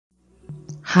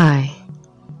Hi,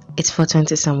 it's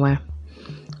 420 somewhere.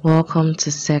 Welcome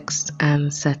to Sex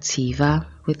and Sativa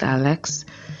with Alex.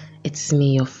 It's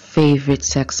me, your favorite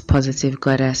sex positive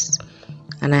goddess,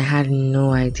 and I had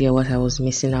no idea what I was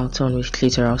missing out on with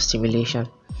clitoral stimulation.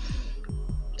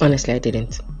 Honestly, I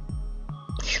didn't.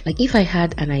 Like, if I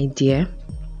had an idea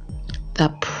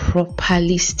that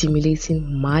properly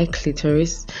stimulating my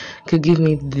clitoris could give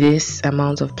me this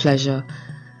amount of pleasure,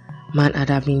 man, I'd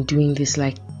have been doing this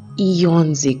like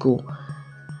eons ago.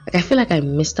 Like, I feel like I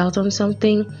missed out on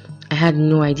something I had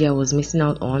no idea I was missing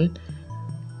out on.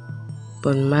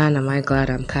 But man, am I glad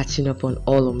I'm catching up on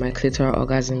all of my clitoral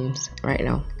orgasms right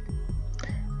now.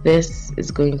 This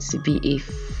is going to be a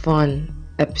fun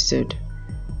episode.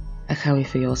 I can't wait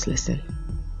for y'all to listen.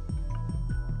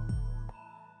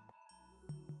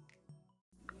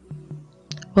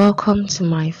 Welcome to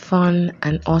my fun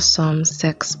and awesome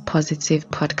sex positive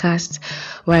podcast,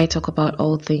 where I talk about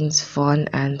all things fun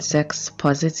and sex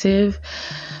positive.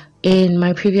 In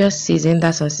my previous season,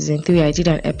 that's on season 3, I did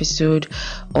an episode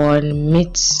on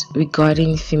myths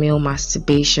regarding female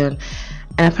masturbation.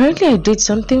 And apparently I did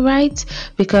something right,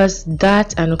 because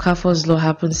that and Okafor's Law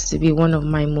happens to be one of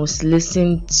my most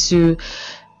listened to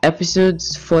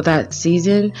episodes for that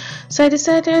season. So I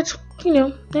decided,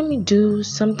 let me do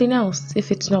something else.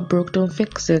 If it's not broke, don't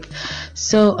fix it.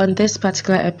 So on this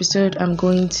particular episode, I'm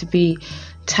going to be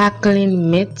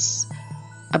tackling myths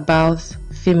about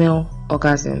female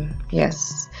orgasm.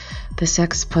 Yes, the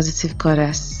sex positive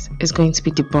goddess is going to be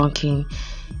debunking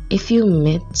a few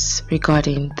myths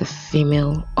regarding the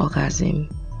female orgasm,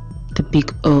 the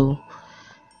big O,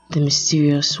 the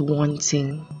mysterious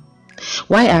wanting.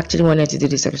 Why I actually wanted to do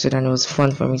this episode, and it was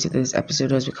fun for me to do this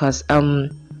episode, was because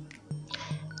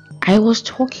I was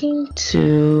talking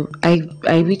to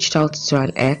I reached out to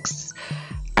an ex,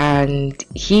 and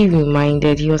he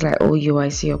was like, oh yo, I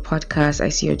see your podcast, I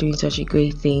see you're doing such a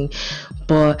great thing,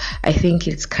 but I think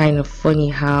it's kind of funny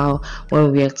how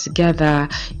when we are together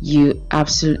you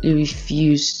absolutely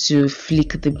refuse to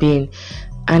flick the bin.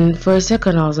 And for a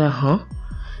second I was like, huh?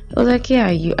 I was like, yeah,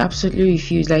 you absolutely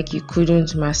refused. Like, you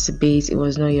couldn't masturbate, it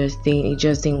was not your thing, it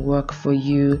just didn't work for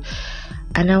you.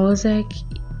 And I was like,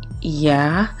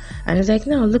 yeah. And it's like,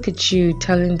 now look at you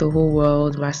telling the whole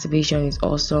world masturbation is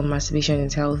awesome, masturbation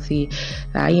is healthy,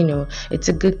 it's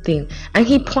a good thing. And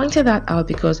he pointed that out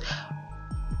because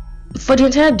for the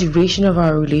entire duration of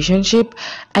our relationship,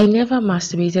 I never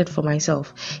masturbated for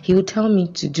myself. He would tell me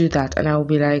to do that, and I would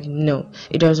be like, no,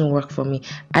 it doesn't work for me.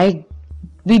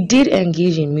 We did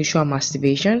engage in mutual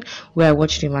masturbation, where I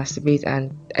watched him masturbate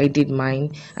and I did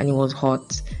mine, and it was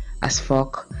hot as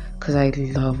fuck, because I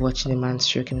love watching a man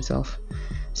stroke himself,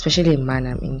 especially a man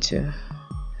I'm into.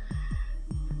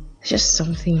 There's just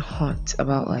something hot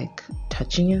about like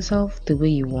touching yourself the way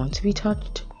you want to be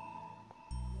touched.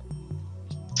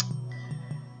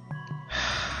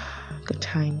 Good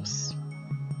times.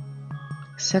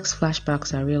 Sex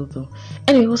flashbacks are real though.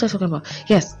 Anyway, what was I talking about?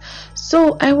 Yes.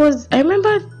 So I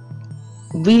remember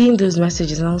reading those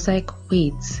messages, and I was like,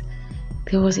 wait,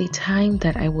 there was a time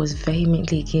that I was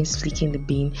vehemently against flicking the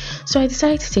bin. So I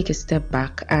decided to take a step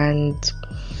back and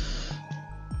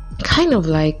kind of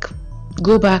like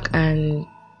go back and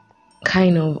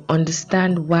kind of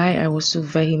understand why I was so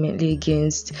vehemently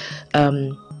against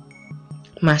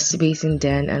masturbating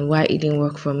then, and why it didn't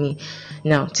work for me.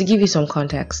 Now, to give you some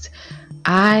context,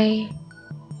 I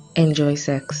enjoy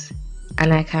sex,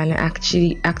 and I can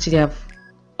actually have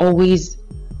always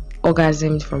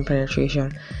orgasmed from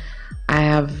penetration. I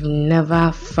have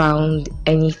never found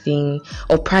anything,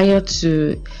 or prior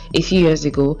to a few years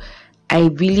ago, I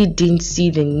really didn't see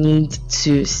the need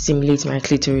to stimulate my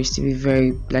clitoris, to be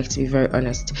very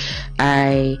honest.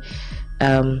 I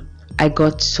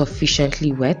got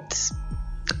sufficiently wet.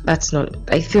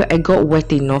 I feel I got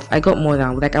wet enough. I got more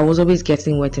than, I was always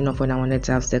getting wet enough when I wanted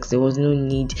to have sex. There was no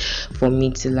need for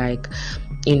me to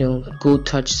go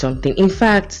touch something. In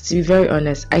fact, to be very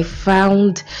honest, I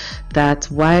found that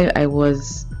while I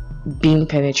was being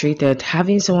penetrated,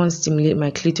 having someone stimulate my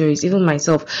clitoris, even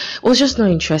myself, was just not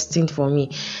interesting for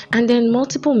me. And then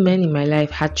multiple men in my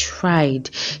life had tried.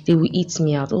 They would eat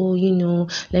me out. Oh,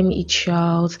 let me eat you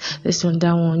out, this one,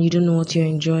 that one, you don't know what you're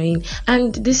enjoying.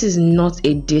 And this is not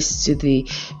a diss to the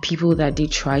people that they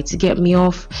try to get me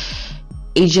off.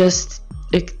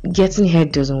 Getting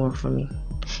head doesn't work for me.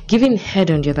 Giving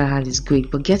head, on the other hand, is great,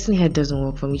 but getting head doesn't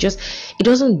work for me. It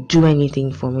doesn't do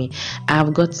anything for me.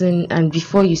 I've gotten, and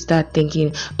before you start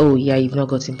thinking, oh yeah, you've not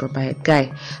gotten proper head,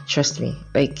 guy, trust me,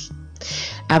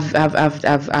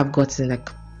 I've gotten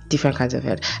different kinds of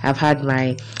head. I've had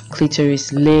my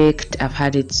clitoris licked, I've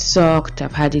had it sucked,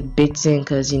 I've had it bitten,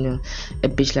 because a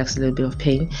bitch likes a little bit of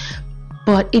pain,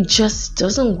 but it just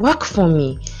doesn't work for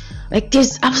me. Like,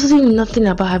 there's absolutely nothing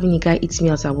about having a guy eat me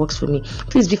out that works for me.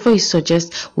 Please, before you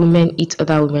suggest women eat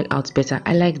other women out better,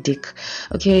 I like dick.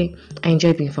 Okay, I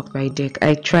enjoy being fucked by a dick.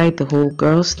 I tried the whole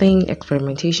girls thing,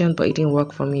 experimentation, but it didn't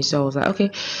work for me. So I was like,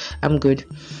 okay, I'm good.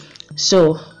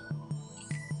 So,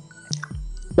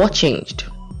 what changed?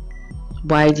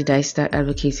 Why did I start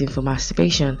advocating for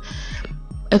masturbation?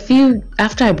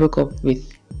 After I broke up with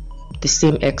the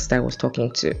same ex that I was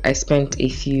talking to, I spent a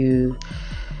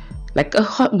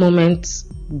hot moment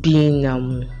being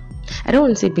I don't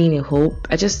want to say being a hoe.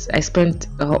 I spent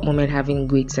a hot moment having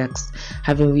great sex,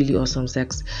 having really awesome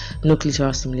sex, no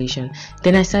clitoral stimulation.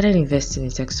 Then I started investing in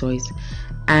sex toys,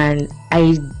 and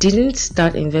I didn't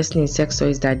start investing in sex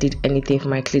toys that did anything for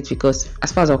my clit, because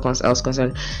as far as I was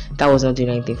concerned, that was not doing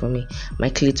anything for me. My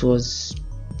clit was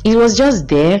just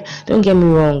there. Don't get me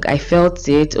wrong, I felt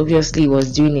it. Obviously, it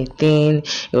was doing a thing.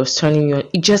 It was turning me on.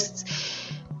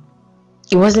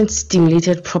 It wasn't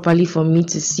stimulated properly for me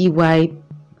to see why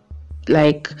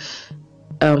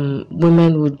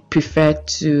women would prefer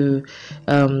to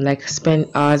spend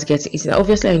hours getting it.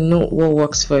 Obviously, I know what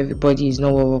works for everybody is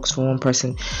not what works for one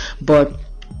person, but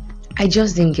I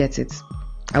just didn't get it.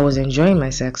 I was enjoying my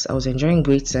sex. I was enjoying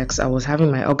great sex. I was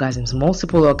having my orgasms,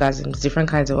 multiple orgasms, different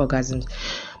kinds of orgasms,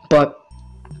 but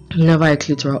never a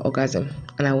clitoral orgasm,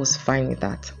 and I was fine with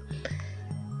that.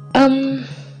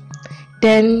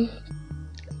 Then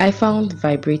I found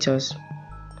vibrators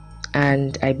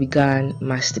and I began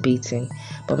masturbating,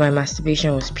 but my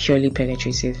masturbation was purely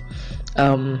penetrative.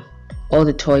 All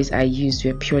the toys I used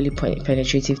were purely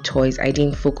penetrative toys. I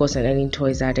didn't focus on any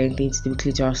toys that had anything to do with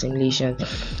clitoral stimulation.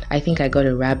 I think I got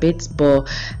a rabbit, but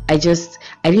I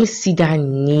didn't see that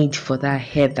need for that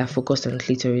head that focused on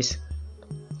clitoris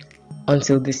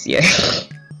until this year.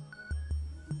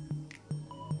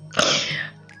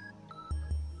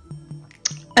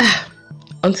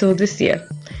 Until this year.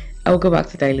 I'll go back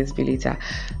to that a little bit later.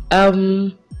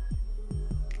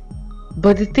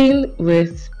 But the thing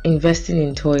with investing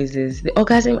in toys is the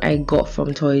orgasm I got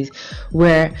from toys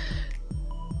were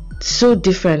so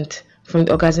different from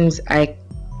the orgasms I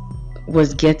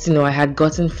was getting or I had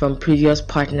gotten from previous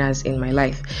partners in my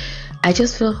life. I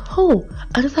just felt,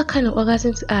 another kind of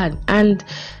orgasm to add. And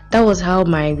that was how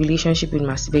my relationship with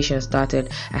masturbation started.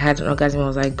 I had an orgasm, I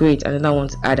was like, great, another one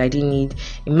to add. I didn't need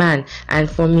a man. And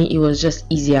for me, it was just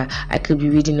easier. I could be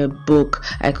reading a book,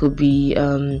 I could be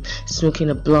smoking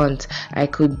a blunt, I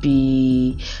could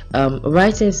be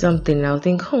writing something, and I'll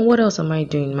think, what else am I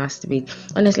doing? Masturbate.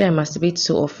 Honestly, I masturbate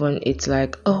so often, it's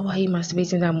like, why are you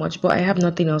masturbating that much? But I have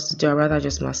nothing else to do, I'd rather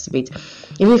just masturbate.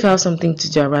 Even if I have something to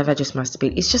do, I'd rather just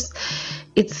masturbate.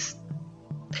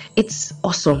 It's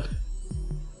awesome.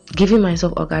 Giving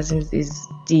myself orgasms is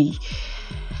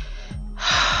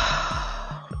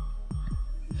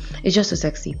it's just so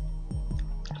sexy.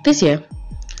 This year,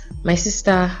 my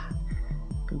sister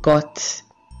got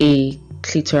a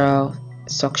clitoral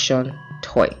suction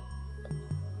toy,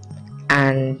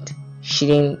 and she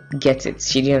didn't get it.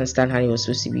 She didn't understand how it was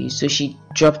supposed to be used, so she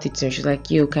dropped it to me. She was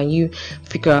like, yo, can you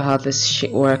figure out how this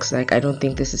shit works? Like, I don't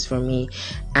think this is for me.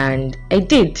 And I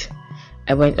did.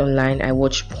 I went online, I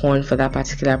watched porn for that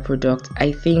particular product.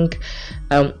 I think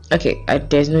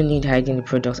there's no need hiding the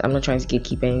product. I'm not trying to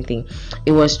gatekeep anything.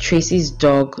 It was Tracy's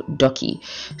dog Ducky.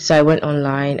 So I went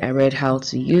online, I read how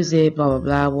to use it, blah blah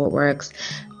blah, what works,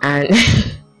 and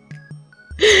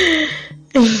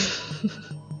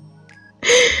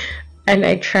and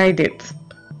I tried it,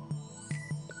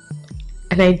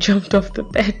 and I jumped off the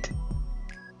bed.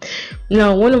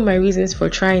 Now, one of my reasons for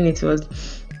trying it was,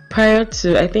 prior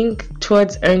to, I think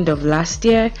towards end of last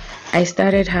year, I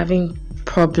started having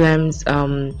problems.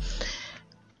 I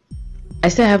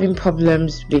started having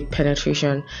problems with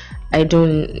penetration. I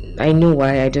know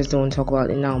why, I just don't want to talk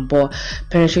about it now, but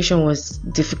penetration was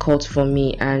difficult for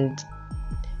me, and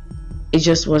it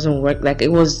just wasn't work. Like,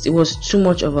 it was too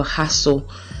much of a hassle.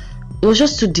 It was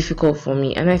just too difficult for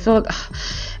me, and I felt,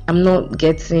 I'm not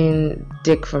getting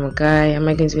dick from a guy. Am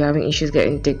I going to be having issues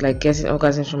getting dick, like getting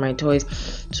orgasms from my toys?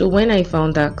 So when I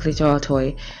found that clitoral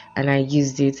toy and I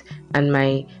used it, and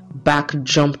my back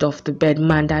jumped off the bed,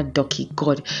 man, that Ducky,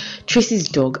 God, Tracy's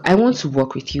dog, I want to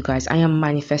work with you guys. I am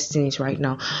manifesting it right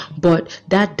now. But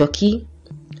that Ducky,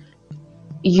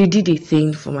 you did a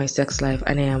thing for my sex life,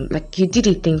 and I am like, you did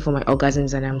a thing for my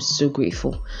orgasms, and I'm so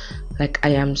grateful. Like, I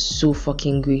am so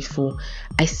fucking grateful.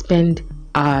 I spend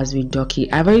hours with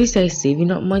Ducky. I've already started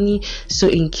saving up money, so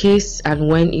in case and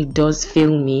when it does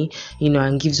fail me,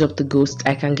 and gives up the ghost,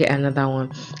 I can get another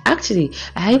one. Actually,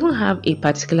 I even have a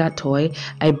particular toy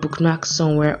I bookmarked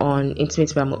somewhere on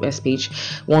Intimate by Mopes page.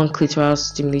 One clitoral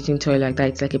stimulating toy like that.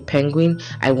 It's like a penguin.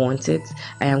 I want it.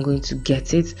 I am going to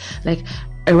get it. Like,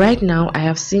 right now, I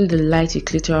have seen the light with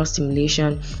clitoral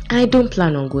stimulation and I don't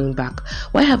plan on going back.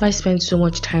 Why have I spent so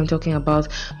much time talking about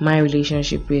my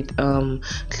relationship with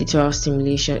clitoral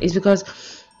stimulation? It's because,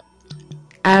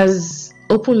 as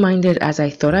open-minded as I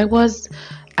thought I was,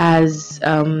 as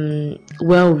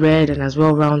well-read and as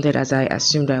well-rounded as I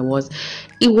assumed I was,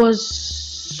 it was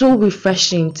so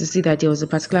refreshing to see that there was a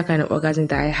particular kind of orgasm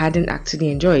that I hadn't actually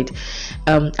enjoyed.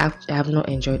 I have not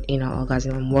enjoyed anal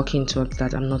orgasm. I'm working towards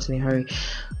that. I'm not in a hurry.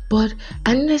 And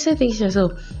then I started thinking to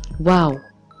myself, wow,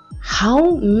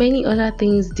 how many other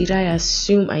things did I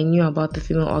assume I knew about the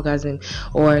female orgasm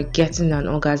or getting an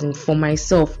orgasm for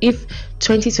myself? If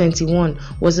 2021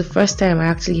 was the first time I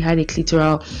actually had a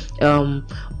clitoral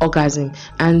orgasm,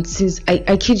 and since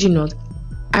I kid you not,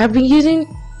 I've been using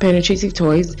penetrative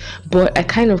toys, but I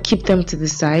kind of keep them to the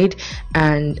side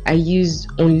and I use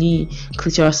only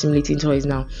clitoral stimulating toys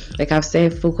now. Like, I've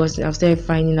started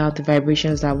finding out the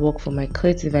vibrations that work for my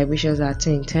clit, the vibrations that are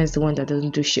too intense, the one that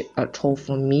doesn't do shit at all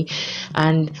for me,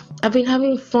 and I've been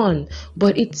having fun.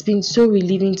 But it's been so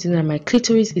relieving to know that my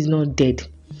clitoris is not dead.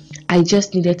 I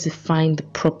just needed to find the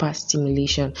proper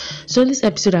stimulation. So in this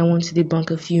episode, I want to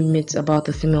debunk a few myths about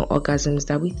the female orgasms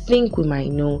that we think we might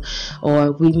know,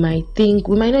 or we might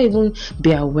not even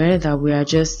be aware that we are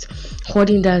just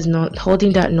holding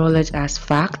that knowledge as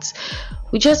facts.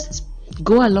 We just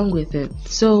go along with it.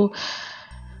 So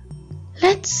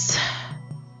let's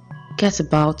get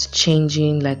about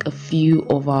changing like a few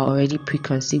of our already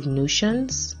preconceived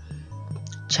notions.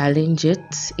 Challenge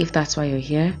it. If that's why you're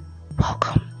here,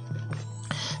 welcome.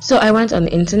 So I went on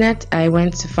the internet. I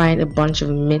went to find a bunch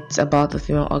of myths about the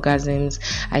female orgasms.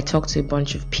 I talked to a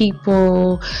bunch of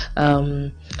people.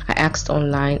 I asked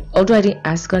online. Although I didn't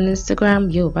ask on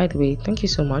Instagram. Yo, by the way, thank you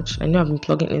so much. I know I've been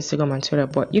plugging Instagram and Twitter,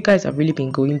 but you guys have really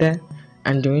been going there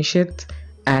and doing shit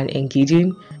and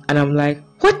engaging. And I'm like,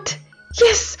 what?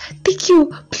 Yes, thank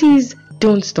you. Please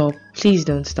don't stop. Please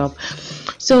don't stop.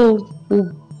 So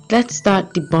let's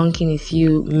start debunking a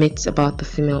few myths about the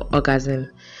female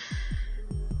orgasm.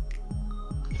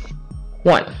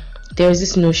 1. There is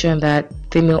this notion that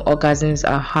female orgasms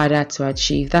are harder to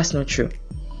achieve. That's not true.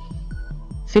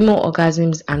 Female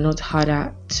orgasms are not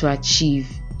harder to achieve.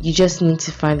 You just need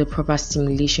to find the proper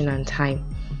stimulation and time.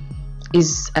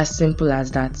 It's as simple as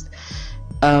that.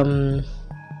 I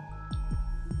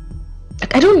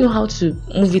don't know how to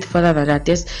move it further than that.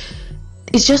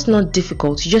 It's just not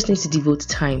difficult. You just need to devote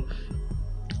time.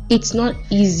 It's not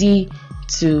easy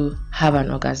to have an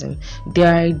orgasm.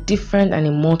 There are different and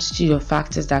a multitude of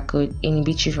factors that could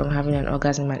inhibit you from having an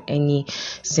orgasm at any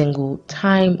single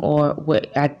time or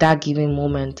at that given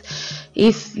moment.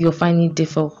 If you're finding it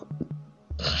difficult,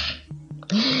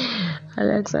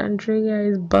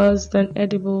 Alexandria is buzzed on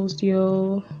edibles,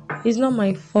 yo. It's not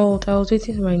my fault. I was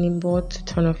waiting for my neighbor to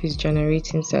turn off his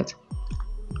generating set.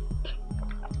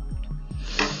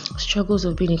 Struggles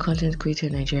of being a content creator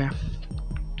in Nigeria.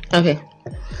 Okay,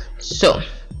 so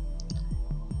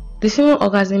the female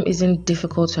orgasm isn't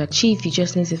difficult to achieve. You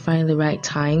just need to find the right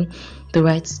time, the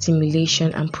right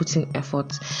stimulation, and put in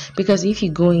effort. Because if you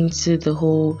go into the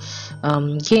whole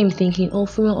game thinking, oh,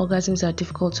 female orgasms are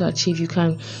difficult to achieve, you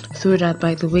can throw that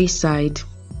by the wayside.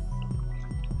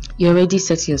 You're already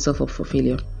setting yourself up for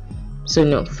failure. So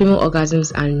no, female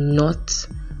orgasms are not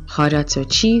harder to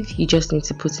achieve. You just need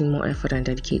to put in more effort and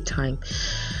dedicate time.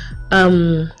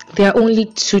 There are only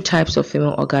 2 types of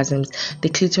female orgasms: the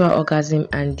clitoral orgasm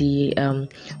and the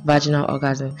vaginal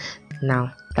orgasm.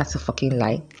 Now, that's a fucking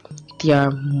lie. There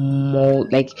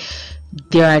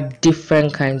are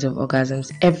different kinds of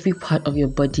orgasms. Every part of your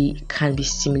body can be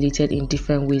stimulated in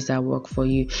different ways that work for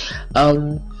you.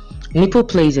 Nipple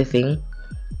play is a thing.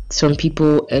 Some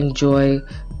people enjoy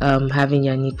having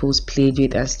your nipples played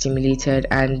with and stimulated,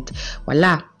 and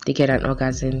voila, they get an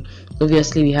orgasm.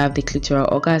 Obviously, we have the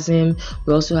clitoral orgasm.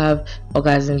 We also have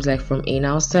orgasms like from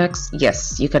anal sex.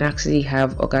 Yes, you can actually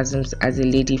have orgasms as a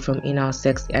lady from anal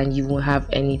sex, and you won't have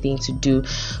anything to do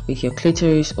with your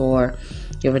clitoris or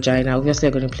your vagina. Obviously,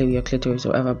 you're going to play with your clitoris or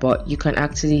whatever, but you can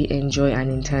actually enjoy an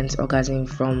intense orgasm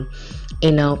from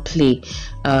anal play.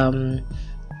 I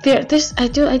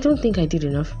don't think I did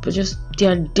enough, but just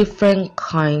there are different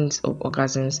kinds of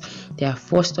orgasms. There are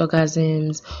forced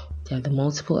orgasms, There are the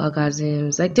multiple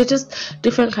orgasms. Like, they're just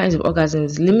different kinds of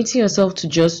orgasms. Limiting yourself to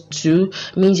just 2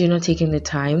 means you're not taking the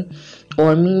time,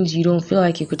 or means you don't feel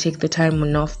like you could take the time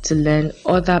enough to learn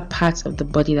other parts of the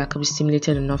body that could be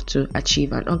stimulated enough to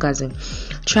achieve an orgasm.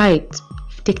 Try it.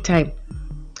 Take time.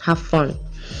 Have fun.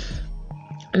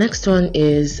 Next one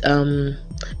is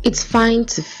it's fine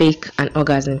to fake an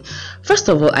orgasm. First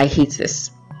of all, I hate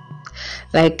this.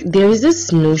 Like, there is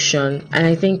this notion, and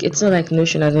I think it's not like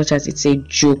notion as much as it's a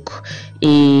joke,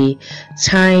 a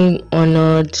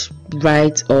time-honored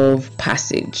rite of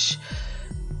passage.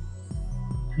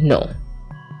 No,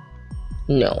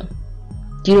 you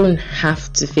don't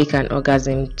have to fake an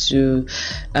orgasm to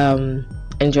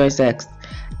enjoy sex.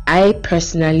 I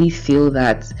personally feel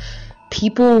that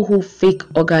people who fake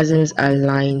orgasms are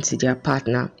lying to their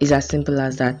partner. It's as simple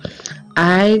as that.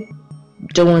 I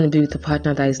don't want to be with a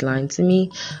partner that is lying to me.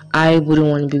 I wouldn't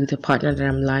want to be with a partner that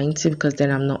I'm lying to, because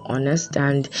then I'm not honest.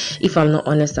 And if I'm not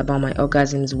honest about my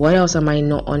orgasms, what else am I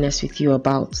not honest with you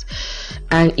about?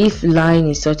 And if lying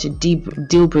is such a deep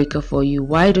deal breaker for you,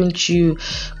 why don't you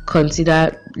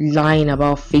consider lying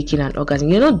about faking an orgasm?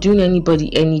 You're not doing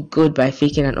anybody any good by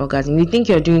faking an orgasm. You think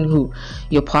you're doing who?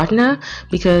 Your partner?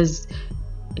 Because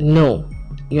no,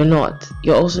 you're not.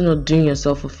 You're also not doing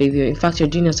yourself a favor. In fact, you're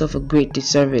doing yourself a great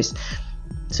disservice.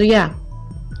 So yeah,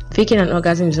 faking an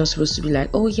orgasm is not supposed to be like,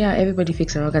 oh yeah, everybody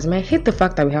fakes an orgasm. I hate the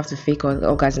fact that we have to fake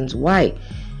orgasms. Why?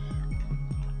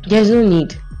 There's no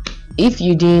need. If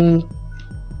you didn't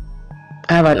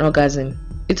have an orgasm,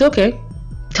 it's okay.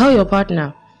 Tell your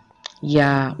partner,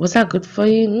 yeah, was that good for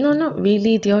you? No, not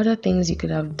really. The other things you could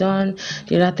have done,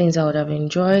 the other things I would have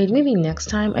enjoyed, maybe next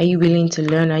time. Are you willing to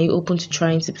learn? Are you open to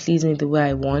trying to please me the way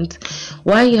I want?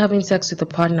 Why are you having sex with a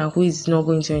partner who is not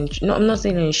going to enjoy? No, I'm not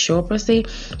saying ensure per se,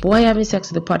 but why are you having sex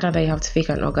with a partner that you have to fake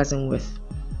an orgasm with?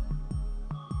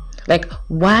 Like,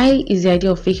 why is the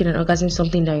idea of faking an orgasm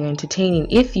something that you're entertaining?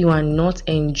 If you are not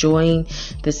enjoying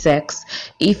the sex,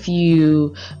 if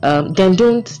you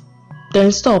then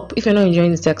stop. If you're not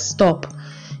enjoying the sex, stop.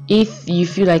 If you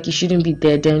feel like you shouldn't be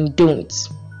there, then don't.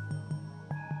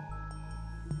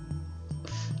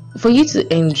 For you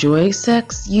to enjoy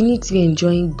sex, you need to be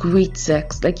enjoying great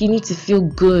sex. Like, you need to feel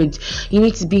good. You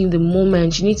need to be in the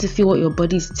moment. You need to feel what your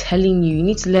body is telling you. You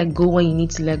need to let go when you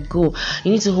need to let go.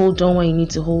 You need to hold on when you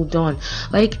need to hold on.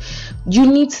 Like, you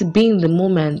need to be in the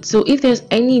moment. So if there's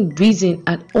any reason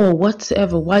at all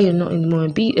whatsoever why you're not in the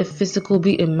moment, be it a physical,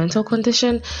 be it a mental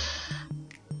condition,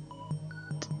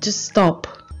 just stop.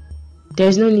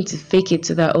 There's no need to fake it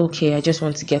so that, okay, I just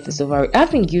want to get this over with.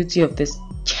 I've been guilty of this.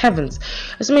 Heavens,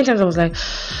 so many times I was like,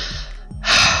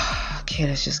 okay,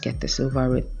 let's just get this over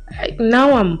with.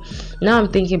 Now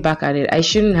I'm thinking back at it, I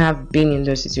shouldn't have been in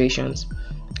those situations.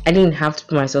 I didn't have to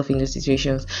put myself in those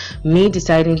situations. Me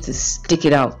deciding to stick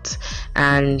it out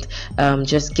and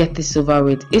just get this over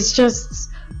with, it's just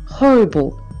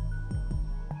horrible.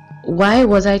 Why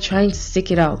was I trying to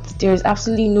stick it out? There is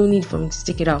absolutely no need for me to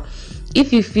stick it out.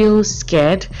 If you feel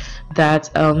scared that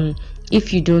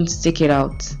if you don't stick it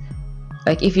out,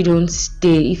 like if you don't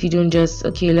stay, if you don't just,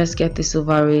 okay, let's get this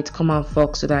over with, come and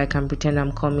fuck so that I can pretend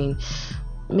I'm coming,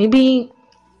 maybe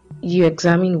you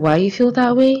examine why you feel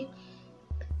that way.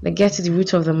 Like, get to the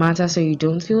root of the matter so you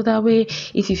don't feel that way.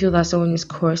 If you feel that someone is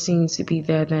coercing you to be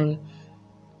there, then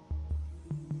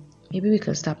maybe we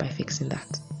can start by fixing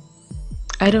that.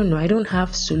 I don't know. I don't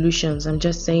have solutions. I'm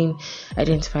just saying,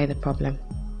 identify the problem.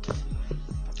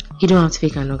 You don't have to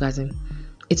fake an orgasm.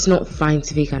 It's not fine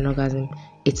to fake an orgasm.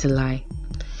 It's a lie.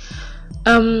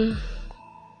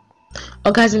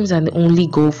 Orgasms are the only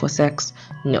goal for sex?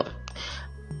 No.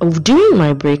 During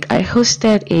my break, I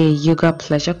hosted a yoga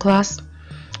pleasure class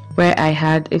where I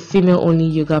had a female-only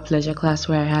yoga pleasure class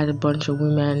where I had a bunch of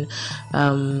women,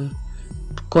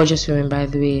 gorgeous women, by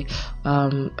the way.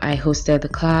 I hosted the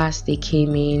class. They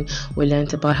came in. We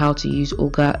learned about how to use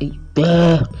yoga.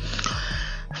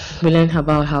 We learned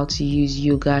about how to use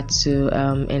yoga to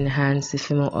enhance the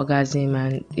female orgasm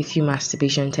and a few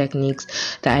masturbation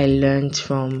techniques that I learned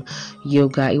from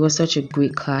yoga. It was such a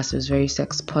great class. It was very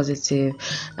sex positive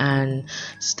and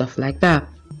stuff like that.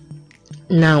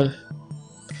 Now,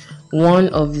 one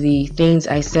of the things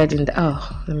I said in the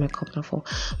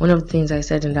one of the things I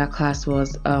said in that class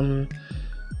was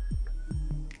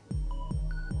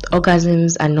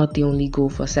orgasms are not the only goal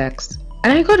for sex.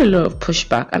 And I got a lot of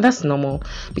pushback, and that's normal,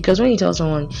 because when you tell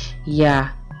someone, yeah,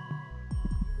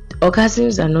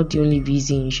 orgasms are not the only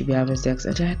reason you should be having sex,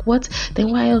 and they're like, what?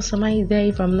 Then why else am I there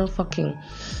if I'm not fucking?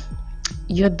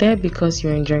 You're there because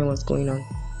you're enjoying what's going on.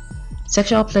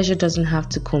 Sexual pleasure doesn't have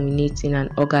to culminate in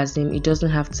an orgasm. It doesn't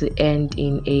have to end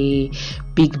in a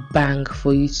big bang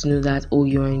for you to know that, oh,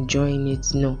 you're enjoying it.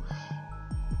 No.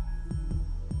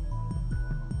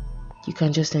 you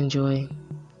can just enjoy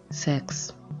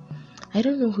sex. I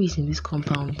don't know who is in this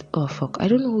compound. Oh fuck, I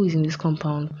don't know who is in this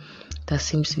compound that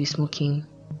seems to be smoking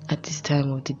at this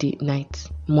time of the day, night,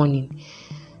 morning.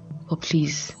 But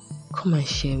please come and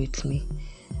share with me.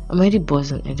 I'm already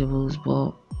buzzed on edibles,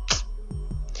 but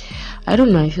I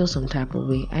don't know, I feel some type of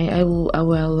way. I will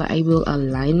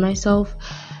align myself.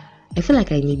 I feel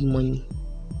like I need money,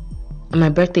 and my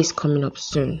birthday is coming up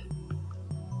soon,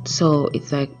 so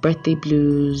it's like birthday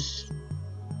blues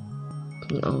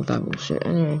and all that bullshit.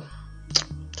 Anyway,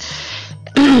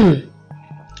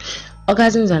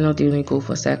 orgasms are not the only goal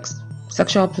for sex.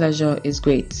 Sexual pleasure is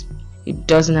great. It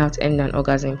doesn't have to end in an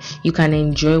orgasm. You can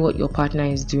enjoy what your partner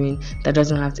is doing. That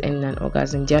doesn't have to end in an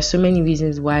orgasm. There are so many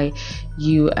reasons why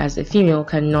you as a female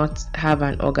cannot have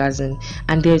an orgasm,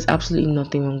 and there's absolutely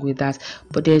nothing wrong with that.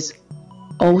 But there's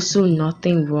also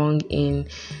nothing wrong in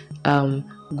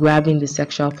grabbing the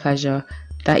sexual pleasure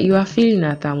that you are feeling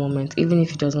at that moment, even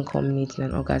if it doesn't culminate in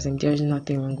an orgasm. There's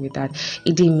nothing wrong with that.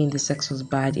 It didn't mean the sex was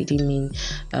bad. It didn't mean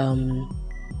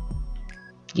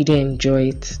you didn't enjoy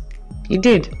it. You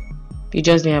did. You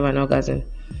just didn't have an orgasm.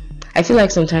 I feel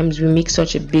like sometimes we make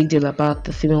such a big deal about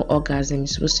the female orgasm.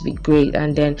 It's supposed to be great,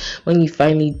 and then when you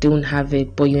finally don't have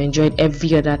it, but you enjoyed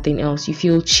every other thing else, you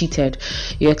feel cheated.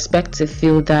 You expect to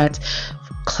feel that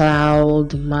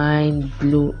cloud, mind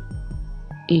blow.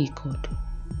 Hey God,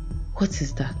 what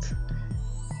is that?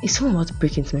 Is someone about to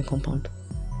break into my compound?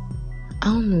 I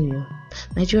don't know you.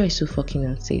 Nigeria is so fucking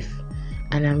unsafe,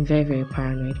 and I'm very, very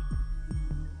paranoid.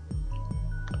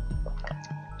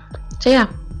 So yeah,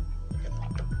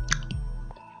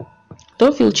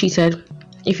 don't feel cheated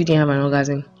if you didn't have an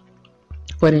orgasm,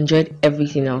 but enjoyed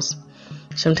everything else.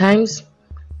 Sometimes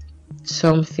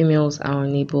some females are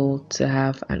unable to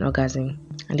have an orgasm,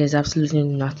 and there's absolutely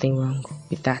nothing wrong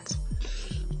with that.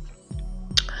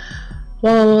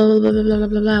 Blah, blah, blah, blah,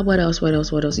 blah, blah. What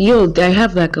else? Yo, I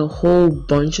have like a whole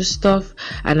bunch of stuff,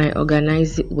 and I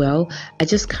organize it well. I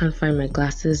just can't find my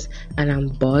glasses, and I'm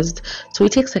buzzed. So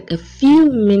it takes like a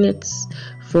few minutes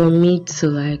for me to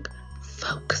like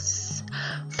focus,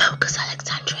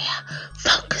 Alexandria,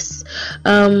 focus.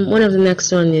 One of the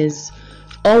next one is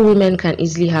all women can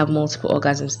easily have multiple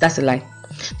orgasms. That's a lie.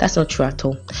 That's not true at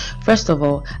all. First of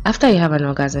all, after you have an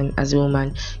orgasm as a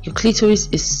woman, your clitoris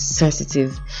is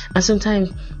sensitive, and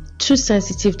sometimes too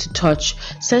sensitive to touch,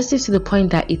 sensitive to the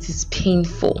point that it is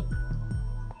painful.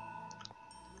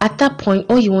 At that point,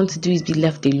 all you want to do is be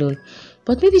left alone.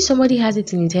 But maybe somebody has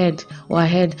it in his head or her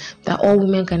head that all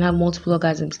women can have multiple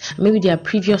orgasms. Maybe their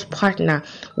previous partner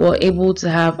were able to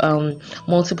have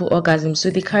multiple orgasms,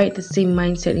 so they carry the same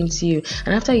mindset into you.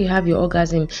 And after you have your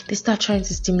orgasm, they start trying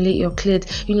to stimulate your clit,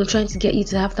 trying to get you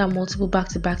to have that multiple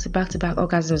back-to-back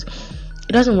orgasms.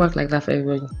 It doesn't work like that for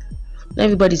everybody. Not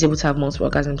everybody's able to have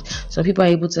multiple orgasms. Some people are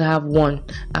able to have one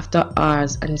after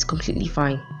hours, and it's completely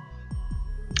fine.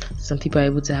 Some people are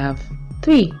able to have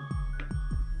 3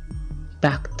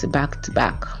 back to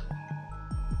back.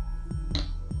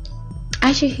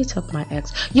 I should hit up my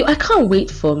ex. I can't wait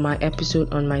for my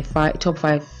episode on my top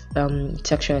 5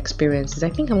 sexual experiences. I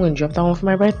think I'm going to drop that one for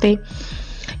my birthday.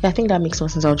 Yeah, I think that makes more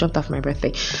sense. I'll drop that for my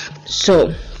birthday.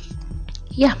 So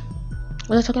yeah, what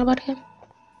was I talking about here?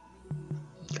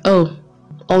 Oh,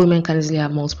 all women can easily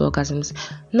have multiple orgasms.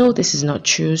 No, this is not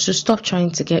true. So stop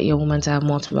trying to get your woman to have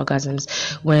multiple orgasms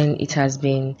when it has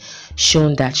been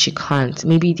shown that she can't.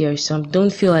 Maybe don't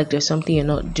feel like there's something you're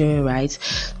not doing right.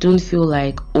 Don't feel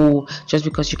like, oh, just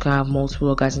because you can have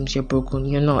multiple orgasms, you're broken.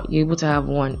 You're not. You're able to have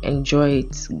one, enjoy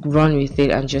it, run with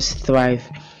it, and just thrive,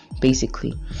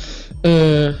 basically.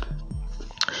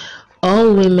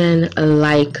 All women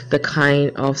like the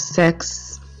kind of sex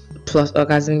plus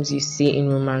orgasms you see in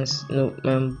romance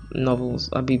novels,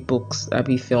 or be books, or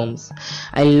be films.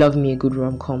 I love me a good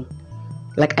rom-com.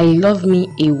 Like, I love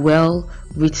me a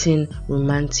well-written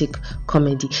romantic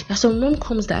comedy. There's some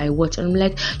rom-coms that I watch and I'm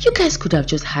like, you guys could have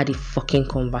just had a fucking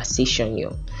conversation,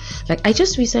 yo. Like, I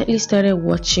just recently started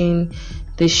watching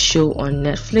this show on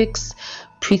Netflix,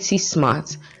 Pretty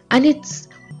Smart, and it's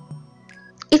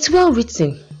well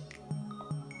written.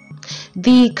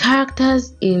 The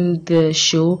characters in the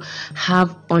show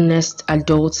have honest,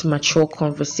 adult, mature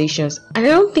conversations, and I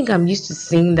don't think I'm used to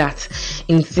seeing that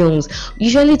in films.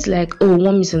 Usually it's like, oh,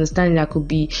 one misunderstanding that could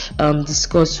be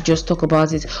discussed, you just talk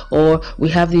about it, or we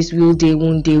have this will day,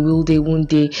 one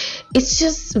day. It's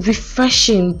just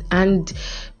refreshing and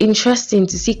interesting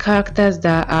to see characters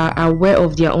that are aware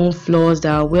of their own flaws,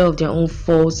 that are aware of their own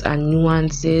faults and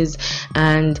nuances,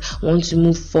 and want to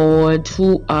move forward,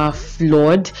 who are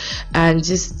flawed and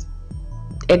just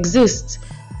exist.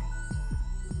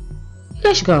 You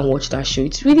guys should go and watch that show.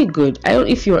 It's really good. I don't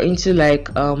know if you're into like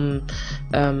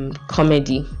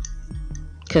comedy,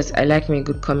 because I like me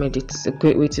good comedy. It's a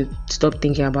great way to stop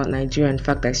thinking about Nigeria and the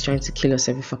fact that it's trying to kill us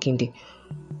every fucking day.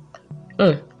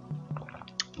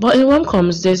 But in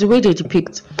rom-coms, there's a way they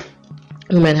depict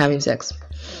women having sex.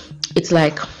 It's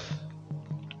like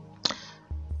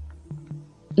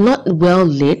not well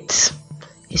lit.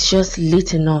 It's just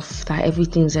lit enough that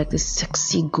everything's like this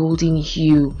sexy golden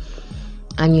hue,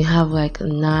 and you have like a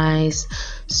nice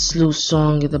slow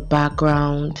song in the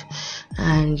background,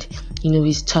 and you know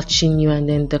he's touching you, and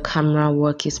then the camera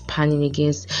work is panning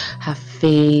against her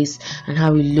face and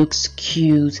how he looks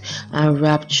cute and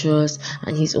rapturous,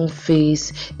 and his own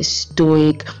face is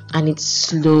stoic and it's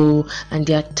slow, and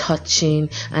they're touching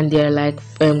and they're like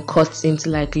cut into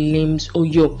like limbs. Oh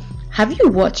yo, have you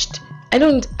watched,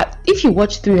 if you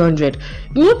watch 300,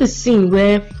 you know the scene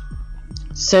where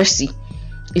Cersei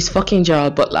is fucking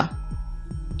Gerald Butler?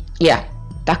 Yeah,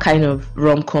 that kind of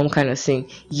rom-com kind of thing.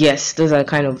 Yes, those are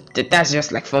kind of, that's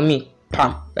just like for me,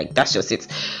 like that's just it.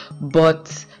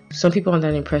 But some people under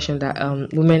the impression that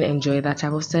women enjoy that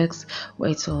type of sex where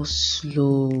it's all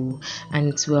slow and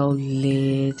it's well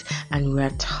lit and we're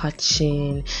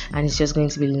touching and it's just going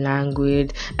to be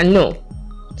languid. And no,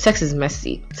 sex is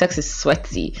messy, sex is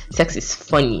sweaty, sex is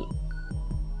funny.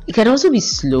 It can also be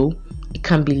slow, it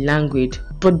can be languid,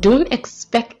 but don't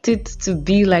expect it to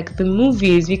be like the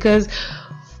movies, because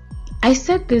I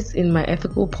said this in my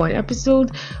ethical point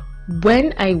episode.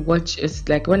 When I watch a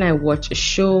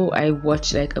show, I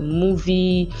watch like a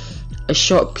movie, a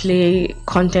short play,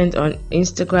 content on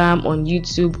Instagram, on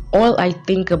YouTube, all I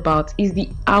think about is the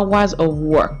hours of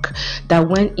work that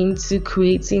went into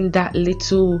creating that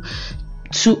little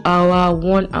 2 hour,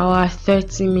 1 hour,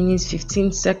 30 minutes,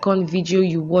 15-second video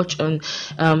you watch on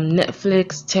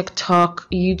Netflix, TikTok,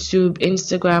 YouTube,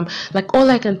 Instagram. Like all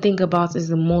I can think about is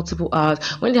the multiple hours.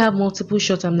 When they have multiple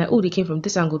shots, I'm like, oh, they came from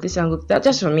this angle, that's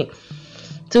just for me.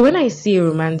 So when I see a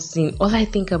romance scene, all I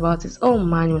think about is, oh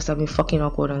man, it must have been fucking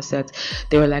awkward on set.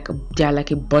 There are like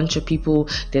a bunch of people.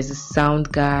 There's a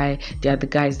sound guy. There are the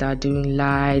guys that are doing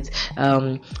lights.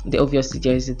 Obviously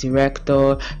there's the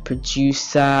director,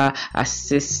 producer,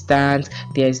 assistant.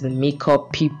 There's the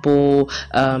makeup people.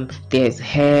 There's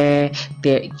hair.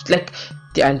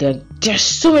 There's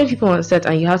so many people on set,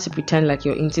 and you have to pretend like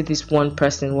you're into this one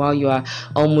person while you are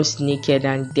almost naked,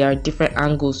 and there are different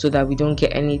angles so that we don't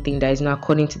get anything that is not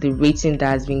according to the rating that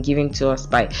has been given to us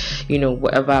by, you know,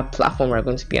 whatever platform we're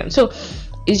going to be on. So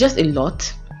it's just a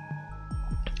lot,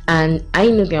 and I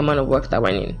know the amount of work that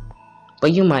went in,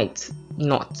 but you might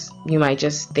not. You might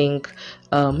just think,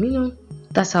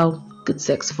 that's how good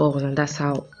sex falls, and that's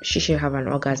how she should have an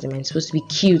orgasm, and it's supposed to be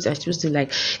cute, and she's supposed to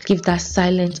like give that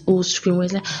silent old scream where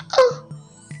it's like, oh,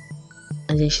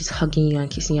 and then she's hugging you and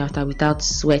kissing you after, without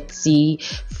sweaty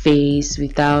face,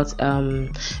 without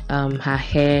her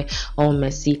hair all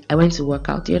messy. I went to work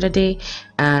out the other day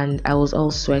and I was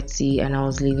all sweaty, and I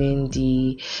was leaving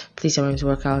the place I went to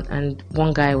work out, and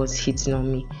one guy was hitting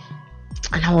on me,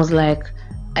 and I was like,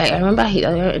 I remember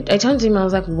I turned to him, I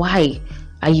was like, why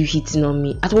are you hitting on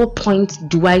me? At what point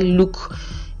do I look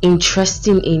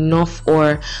interesting enough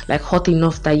or like hot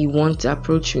enough that you want to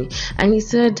approach me? And he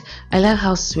said, I like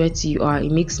how sweaty you are.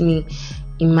 It makes me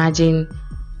imagine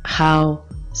how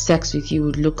sex with you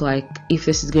would look like if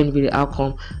this is going to be the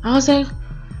outcome. I was like,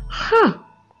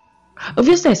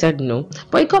 obviously I said no,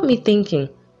 but it got me thinking,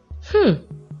 so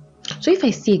if I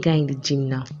see a guy in the gym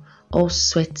now all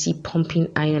sweaty,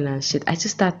 pumping iron and shit, I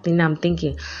just start thinking, I'm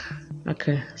thinking,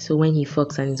 okay, so when he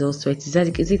fucks and he's all sweaty,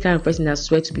 is he the kind of person that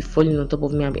sweat to be falling on top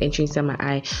of me and be entering inside my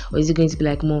eye? Or is it going to be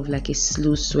like more of like a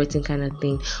slow sweating kind of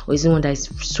thing? Or is it one that is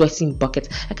sweating buckets?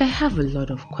 Like, I have a lot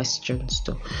of questions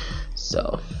though.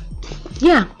 So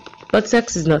yeah, but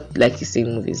sex is not like you see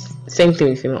in movies. Same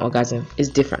thing with female orgasm. It's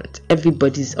different.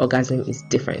 Everybody's orgasm is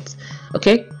different.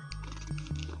 Okay?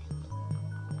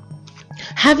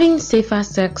 Having safer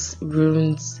sex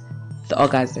ruins the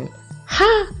orgasm.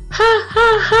 Ha ha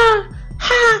ha ha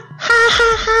ha ha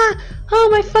ha ha. Oh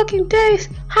my fucking days.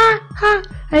 Ha ha.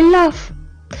 I laugh.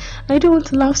 I don't want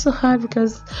to laugh so hard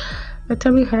because my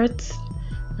tummy hurts.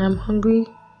 I'm hungry.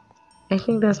 I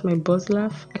think that's my buzz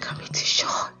laugh. I can't be too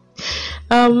sure.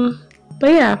 But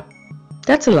yeah,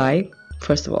 that's a lie.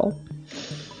 First of all,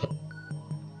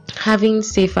 having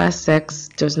safer sex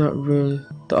does not ruin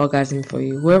the orgasm for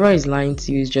you. Whoever is lying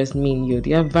to you is just mean you.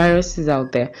 There are viruses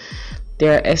out there.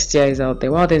 There are STIs out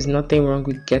there. While there's nothing wrong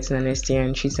with getting an STI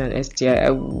and treating an STI,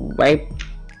 I'm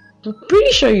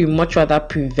pretty sure you much rather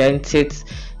prevent it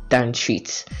than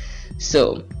treat.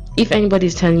 So if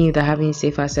anybody's telling you that having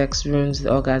safer sex ruins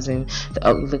the orgasm,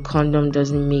 the condom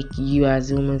doesn't make you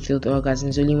as a woman feel the orgasm.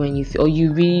 It's only when you feel, or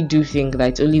you really do think that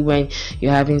it's only when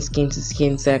you're having skin to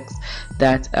skin sex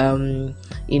that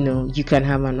you can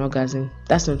have an orgasm.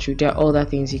 That's not true. There are other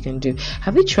things you can do.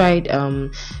 Have you tried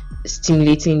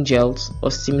stimulating gels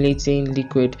or stimulating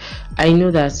liquid? I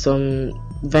know that some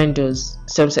vendors,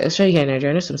 especially here in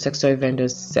Nigeria, I know some sex toy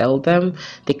vendors sell them,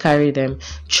 they carry them.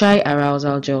 Try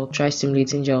arousal gel, try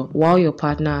stimulating gel while your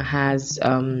partner has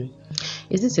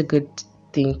is this a good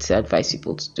thing to advise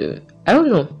people to do? I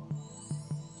don't know.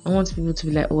 I want people to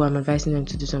be like, oh, I'm advising them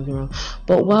to do something wrong.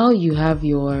 But while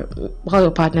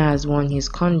your partner has worn his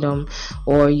condom,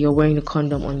 or you're wearing a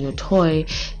condom on your toy,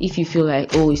 if you feel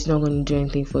like, oh, it's not going to do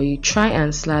anything for you, try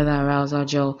and slather arousal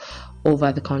gel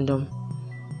over the condom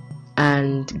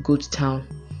and go to town.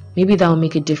 Maybe that will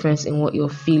make a difference in what you're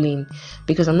feeling,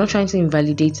 because I'm not trying to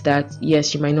invalidate that.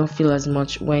 Yes, you might not feel as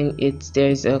much when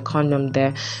there's a condom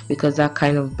there, because that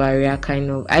kind of barrier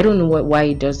I don't know why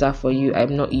it does that for you.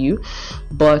 I'm not you,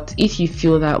 but if you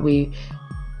feel that way,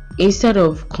 instead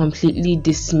of completely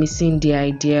dismissing the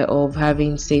idea of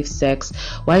having safe sex,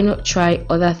 why not try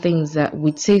other things that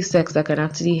with safe sex that can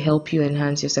actually help you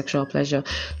enhance your sexual pleasure?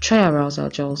 Try arousal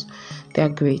gels. They're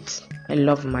great. I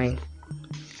love mine.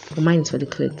 Mine is for the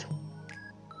clit,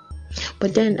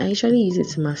 but then I usually use it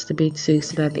to masturbate too,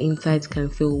 so that the insides can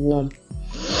feel warm.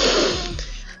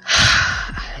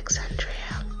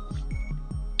 Alexandria.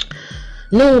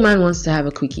 No woman wants to have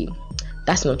a quickie.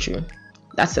 That's not true.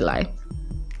 That's a lie.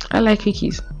 I like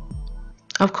quickies.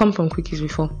 I've come from quickies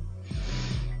before.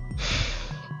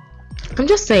 I'm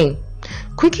just saying,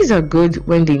 quickies are good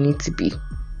when they need to be.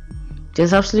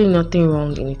 There's absolutely nothing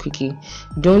wrong in a quickie.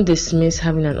 Don't dismiss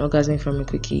having an orgasm from a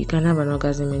quickie. You can have an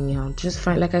orgasm anyhow. Just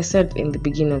find, like I said in the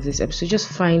beginning of this episode, just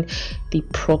find the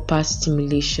proper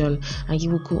stimulation and you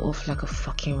will go off like a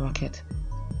fucking rocket.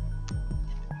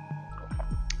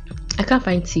 I can't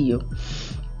find tea.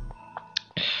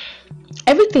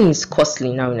 Everything is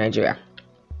costly now in Nigeria.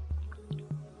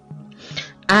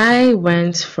 I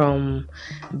went from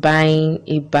buying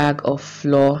a bag of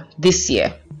flour this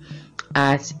year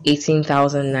at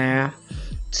 18,000 naira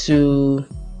to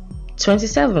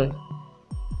 27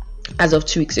 as of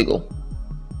 2 weeks ago.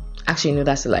 Actually, no,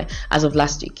 that's a lie. As of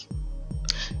last week.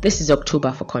 This is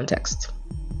October for context.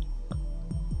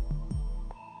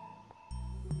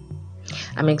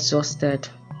 I'm exhausted.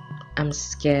 I'm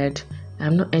scared.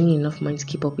 I'm not earning enough money to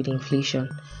keep up with inflation.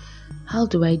 How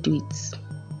do I do it?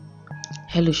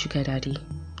 Hello, sugar daddy.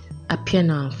 Appear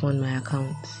now and fund my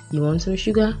account. You want some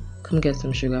sugar? Come get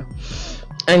some sugar.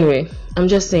 Anyway, I'm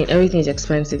just saying everything is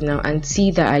expensive now, and tea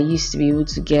that I used to be able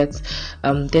to get,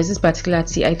 there's this particular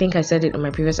tea, I think I said it on my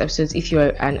previous episodes. If you're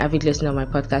an avid listener of my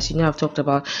podcast, you know I've talked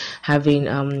about having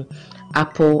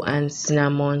apple and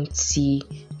cinnamon tea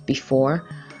before.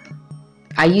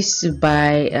 I used to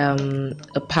buy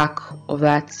a pack of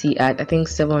that tea at I think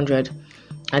 700,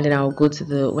 and then I'll go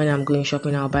to when I'm going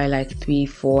shopping, I'll buy like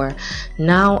 3-4.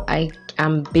 Now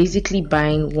I'm basically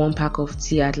buying one pack of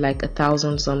tea at like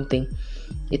 1,000 something,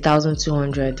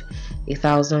 1,200,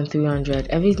 1,300.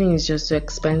 Everything is just so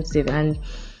expensive, and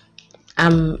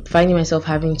I'm finding myself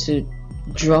having to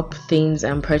drop things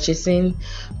I'm purchasing,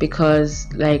 because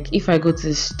like if I go to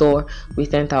the store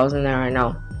with 10,000 naira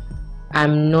now,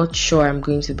 I'm not sure I'm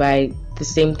going to buy the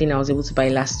same thing I was able to buy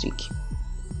last week.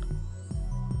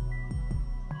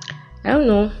 I don't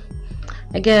know.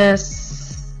 I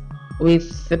guess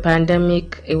with the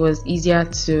pandemic, it was easier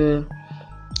to...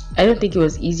 I don't think it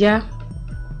was easier.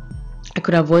 I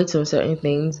could avoid some certain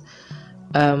things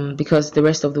because the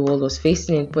rest of the world was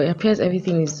facing it, but it appears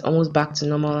everything is almost back to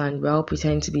normal, and we're all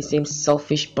pretending to be the same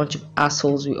selfish bunch of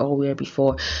assholes we all were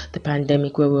before the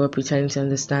pandemic, where we were pretending to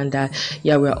understand that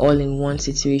we're all in one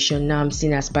situation. Now I'm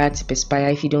seeing aspire to perspire.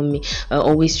 If you don't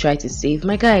always try to save.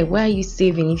 My guy, why are you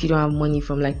saving if you don't have money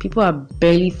from? Like, people are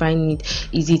barely finding it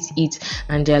easy to eat,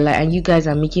 and they're like, and you guys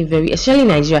are making very, especially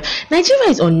Nigeria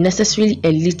is unnecessarily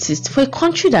elitist for a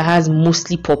country that has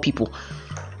mostly poor people.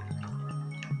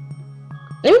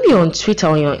 Let me be on Twitter,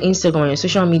 on your Instagram, on your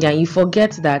social media, and you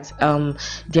forget that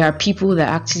there are people that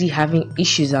are actually having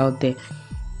issues out there.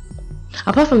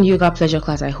 Apart from the yoga pleasure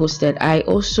class I hosted, I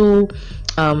also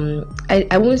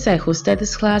I wouldn't say I hosted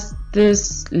this class.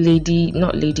 This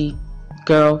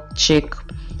chick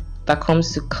that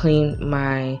comes to clean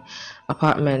my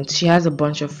apartment, she has a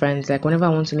bunch of friends. Like, whenever I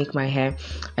want to make my hair,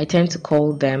 I tend to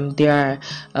call them. There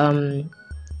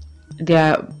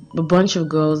are a bunch of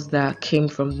girls that came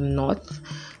from the north,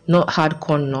 not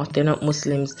hardcore north. They're not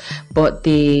Muslims, but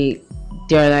they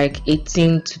they're like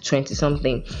 18 to 20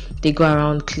 something. They go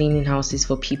around cleaning houses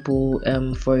for people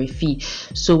for a fee.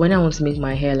 So when I want to make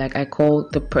my hair, like I call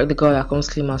the girl that comes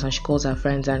clean my house, and she calls her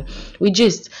friends, and we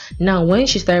just now when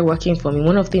she started working for me,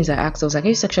 one of the things I asked, I was like, are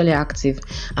you sexually active?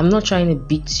 I'm not trying to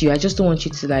beat you, I just don't want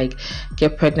you to like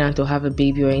get pregnant or have a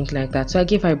baby or anything like that. So I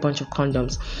gave her a bunch of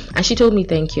condoms, and she told me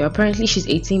thank you. Apparently she's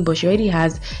 18, but she already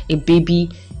has a baby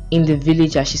in the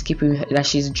village that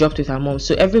she's dropped with her mom.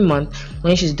 So every month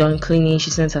when she's done cleaning, she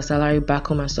sends her salary back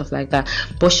home and stuff like that.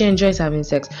 But she enjoys having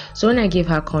sex. So when I gave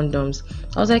her condoms,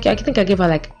 I was like, I think I gave her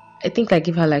like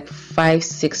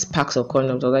 5-6 packs of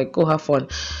condoms. I was like, go have fun.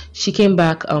 She came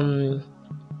back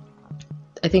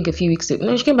I think a few weeks ago.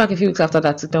 No, she came back a few weeks after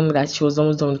that to tell me that she was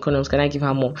almost done with condoms. Can I give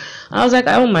her more? And I was like,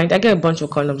 I don't mind. I get a bunch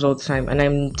of condoms all the time, and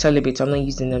I'm celibate, so I'm not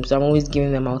using them. So I'm always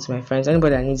giving them out to my friends.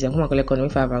 Anybody that needs them, come and collect condom.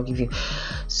 If I have, I'll give you.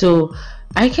 So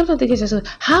I kept on thinking to myself,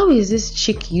 how is this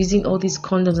chick using all these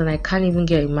condoms and I can't even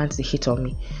get a man to hit on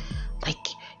me? Like,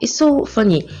 it's so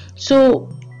funny. So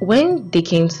when they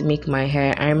came to make my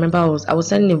hair, I remember I was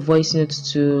sending a voice note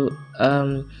to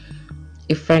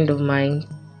a friend of mine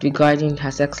regarding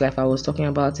her sex life. I was talking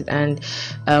about it, and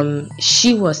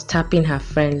she was tapping her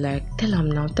friend like, tell him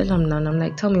now, and I'm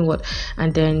like, tell me what?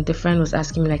 And then the friend was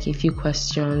asking me like a few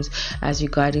questions as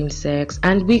regarding sex,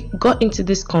 and we got into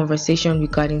this conversation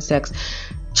regarding sex.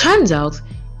 Turns out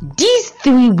these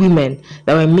 3 women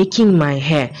that were making my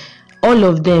hair, all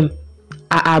of them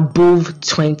are above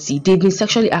 20. They've been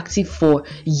sexually active for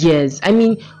years. I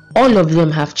mean, all of them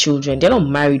have children. They're not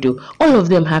married though. All of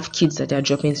them have kids that they're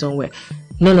dropping somewhere.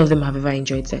 None of them have ever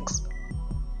enjoyed sex.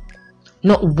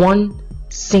 Not one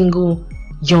single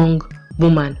young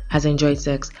woman has enjoyed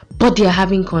sex, but they are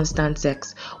having constant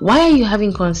sex. Why are you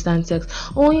having constant sex?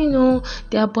 Oh,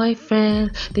 their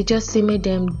boyfriend, they just say make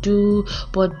them do,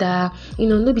 but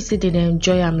nobody say they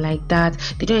enjoy them like that.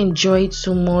 They don't enjoy it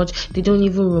so much. They don't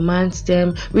even romance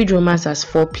them. Read romance as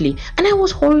foreplay. And I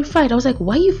was horrified. I was like,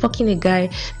 why are you fucking a guy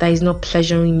that is not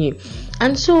pleasuring you?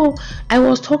 And so I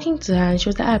was talking to her, and she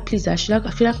was like, please, I feel like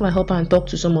I help her and talk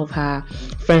to some of her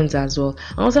friends as well.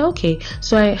 I was like, okay.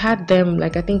 So I had them,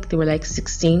 like, I think they were like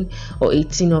 16 or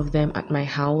 18 of them at my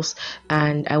house,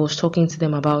 and I was talking to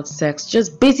them about sex,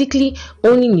 just basically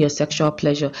owning your sexual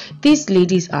pleasure. These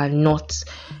ladies are not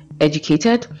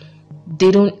educated. They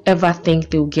don't ever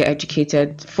think they'll get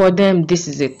educated. For them, this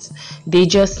is it. They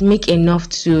just make enough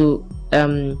to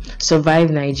survive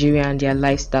Nigeria and their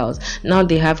lifestyles. Now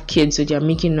they have kids, so they are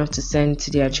making enough to send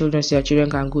to their children, so their children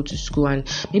can go to school and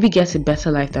maybe get a better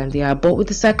life than they are. But with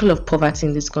the cycle of poverty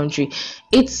in this country,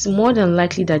 it's more than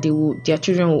likely that their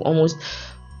children will almost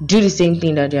do the same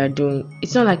thing that they are doing.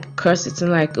 It's not like a curse. It's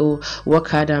not like, oh, work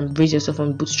hard and raise yourself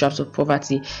on bootstraps of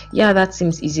poverty. Yeah, that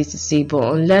seems easy to say,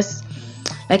 but unless,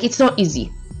 like, it's not easy.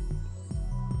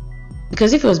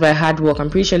 Because if it was by hard work, I'm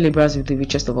pretty sure laborers would be the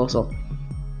richest of us all.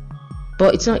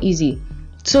 But it's not easy.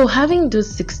 So having those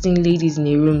 16 ladies in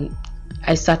a room,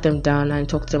 I sat them down and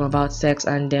talked to them about sex,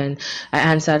 and then I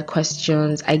answered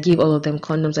questions. I gave all of them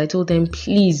condoms. I told them,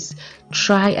 please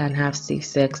try and have safe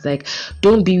sex. Like,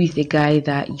 don't be with a guy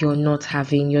that you're not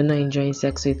enjoying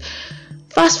sex with.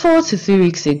 Fast forward to 3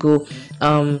 weeks ago,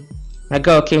 my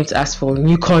girl came to ask for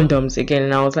new condoms again,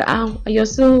 and I was like, you're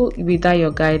still with that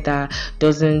your guy that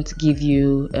doesn't give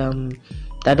you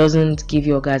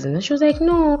orgasm? And she was like,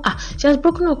 no, she has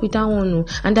broken up with that one,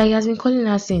 and that he has been calling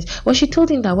her since. But she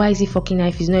told him that why is he fucking her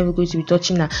if he's not even going to be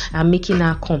touching her and making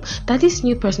her come? That this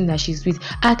new person that she's with,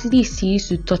 at least he used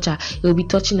to touch her. He'll be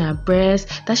touching her breast,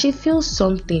 that she feels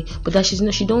something, but that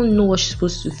she don't know what she's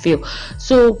supposed to feel.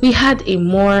 So we had a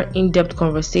more in-depth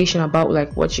conversation about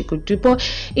like what she could do, but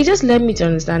it just led me to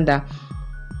understand that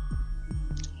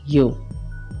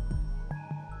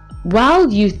while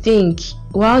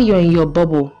you're in your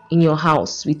bubble in your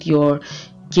house with your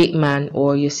gate man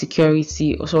or your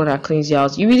security or someone that cleans your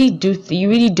house, you really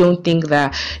don't think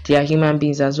that they are human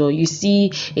beings as well. You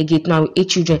see a gate man with 8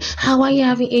 children. How are you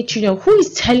having 8 children? Who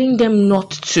is telling them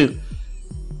not to?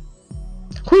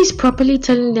 Who is properly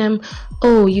telling them,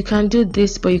 oh, you can do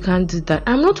this but you can't do that?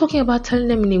 I'm not talking about telling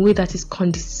them in a way that is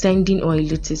condescending or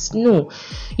elitist. No,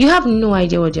 you have no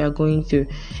idea what they are going through.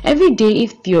 Every day,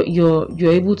 if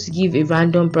you're able to give a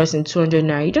random person 200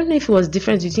 naira, you don't know if it was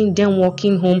different between them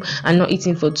walking home and not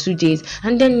eating for 2 days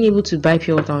and then being able to buy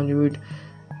pure water on the road.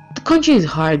 The country is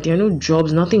hard. There are no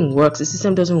jobs. Nothing works. The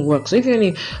system doesn't work. So if you're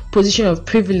in a position of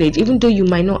privilege, even though you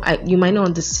might not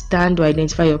understand or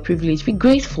identify your privilege, be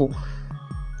grateful.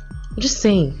 I'm just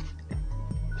saying.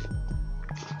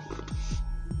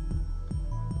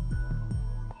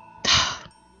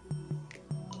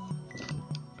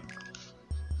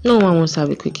 No one wants to have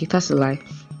a quickie. That's a lie.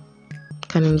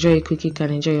 can enjoy a quickie, can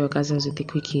enjoy your orgasms with a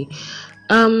quickie.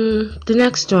 The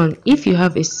next one, if you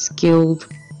have a skilled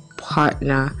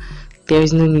partner, there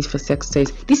is no need for sex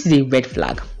toys. This is a red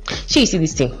flag. You see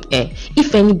this thing?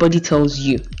 If anybody tells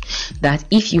you that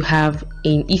if you have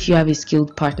a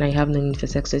skilled partner, you have no need for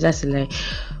sex toys, that's a lie.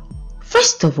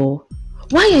 First of all,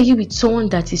 why are you with someone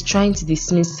that is trying to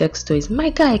dismiss sex toys? My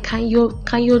guy, can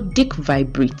your dick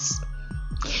vibrate?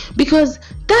 Because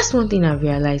that's one thing I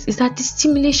realized, is that the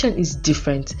stimulation is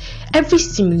different. Every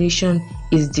stimulation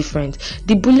is different.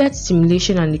 The bullet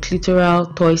stimulation and the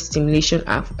clitoral toy stimulation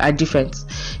are different.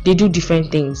 They do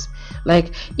different things.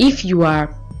 Like, if you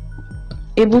are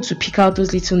able to pick out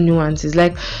those little nuances,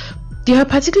 like there are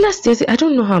particular states, I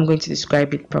don't know how I'm going to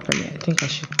describe it properly. I think I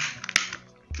should.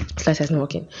 Slash is not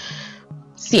working.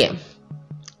 See,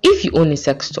 if you own a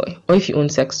sex toy, or if you own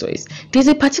sex toys, there's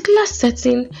a particular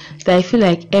setting that I feel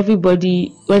like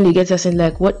everybody, when they get a setting,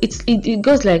 like what it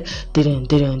goes like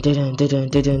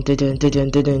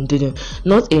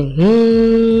not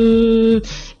a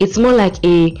it's more like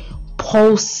a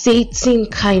pulsating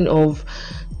kind of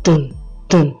dun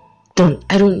dun dun.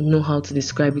 I don't know how to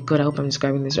describe it. God, I hope I'm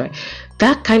describing this right.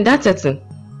 That setting,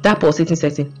 that pulsating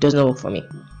setting does not work for me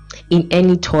in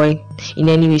any toy, in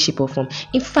any way, shape or form.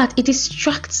 In fact, it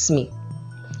distracts me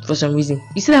for some reason.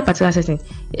 You see that particular setting,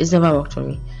 it's never worked for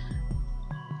me.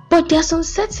 But there are some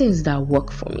settings that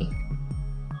work for me,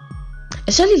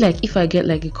 especially like if I get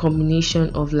like a combination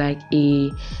of like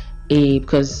a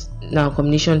because now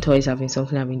combination toys have been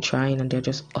something I've been trying and they're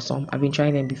just awesome. I've been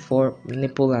trying them before,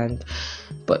 nipple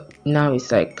but now it's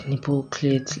like nipple,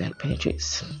 clit, like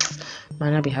penetrates.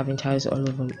 Man, I'll be having toys all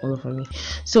over me.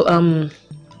 So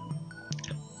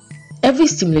every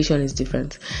stimulation is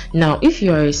different. Now, if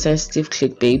you are a sensitive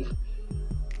clit babe,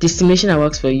 the stimulation that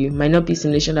works for you might not be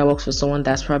stimulation that works for someone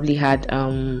that's probably had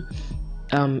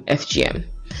FGM.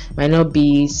 Might not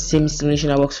be same stimulation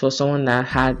that works for someone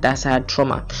that's had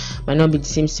trauma. Might not be the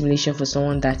same stimulation for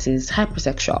someone that is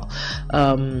hypersexual.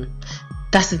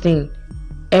 That's the thing.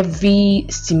 Every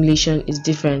stimulation is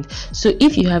different. So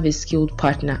if you have a skilled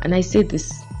partner, and I say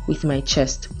this with my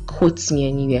chest, quotes me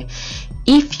anywhere,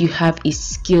 if you have a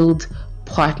skilled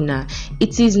partner,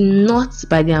 it is not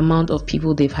by the amount of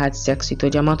people they've had sex with or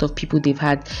the amount of people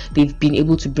they've been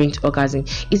able to bring to orgasm.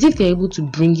 It's if they're able to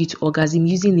bring you to orgasm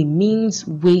using the means,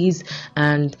 ways,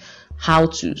 and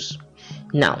how-tos.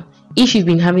 Now, if you've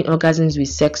been having orgasms with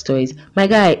sex toys, my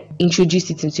guy, introduce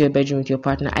it into your bedroom with your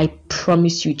partner. I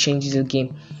promise you it changes your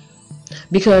game.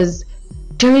 Because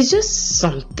there is just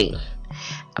something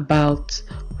about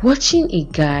watching a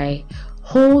guy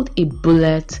hold a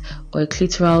bullet or a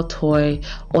clitoral toy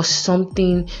or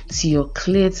something to your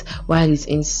clit while he's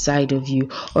inside of you,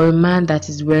 or a man that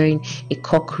is wearing a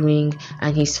cock ring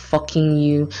and he's fucking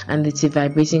you and it's a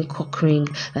vibrating cock ring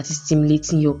that is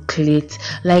stimulating your clit.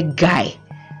 Like, guy,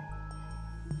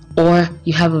 or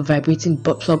you have a vibrating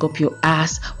butt plug up your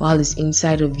ass while it's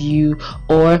inside of you,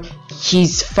 or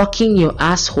he's fucking your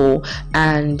asshole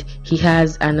and he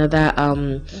has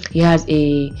another he has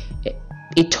a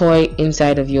toy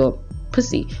inside of your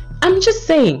pussy. I'm just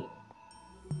saying,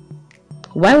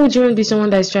 why would you want to be someone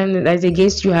that's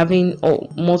against you having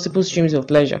multiple streams of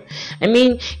pleasure? I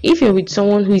mean, if you're with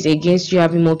someone who is against you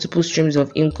having multiple streams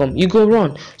of income, you go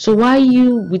wrong. So why are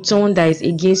you with someone that is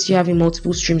against you having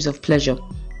multiple streams of pleasure?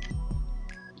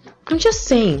 I'm just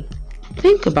saying,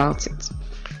 think about it.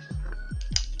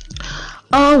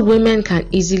 All women can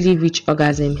easily reach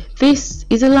orgasm. This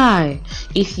is a lie.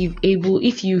 If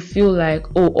you feel like,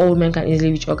 oh, all women can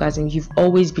easily reach orgasm, you've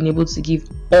always been able to give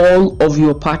all of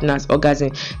your partners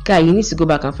orgasm. Guy, you need to go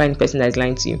back and find the person that is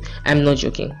lying to you. I'm not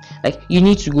joking. Like, you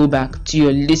need to go back to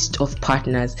your list of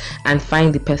partners and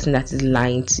find the person that is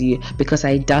lying to you, because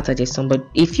I doubt that there's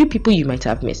a few people you might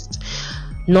have missed.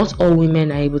 Not all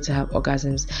women are able to have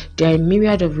orgasms. There are a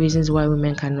myriad of reasons why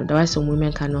some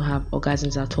women cannot have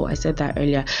orgasms at all. I said that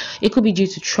earlier. It could be due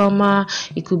to trauma.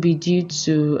 It could be due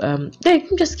to you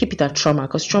can just keep it at trauma,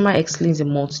 because trauma explains a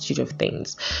multitude of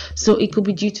things. So it could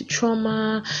be due to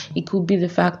trauma. It could be the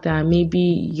fact that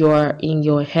maybe you're in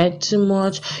your head too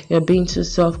much. You're being too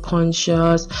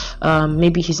self-conscious.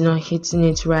 Maybe he's not hitting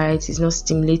it right. He's not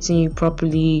stimulating you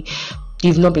properly.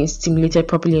 You've not been stimulated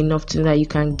properly enough to know that you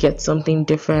can get something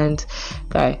different.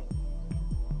 Okay.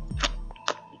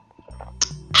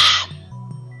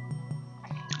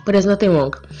 But there's nothing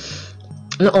wrong.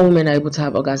 Not all women are able to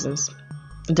have orgasms.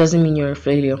 It doesn't mean you're a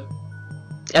failure.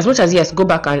 As much as, yes, go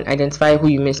back and identify who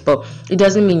you missed, but it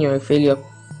doesn't mean you're a failure.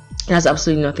 It has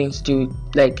absolutely nothing to do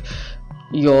with, like,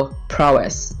 your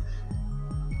prowess.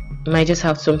 It might just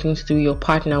have something to do with your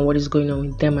partner and what is going on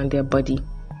with them and their body.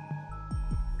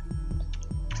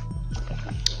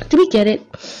 Do we get it?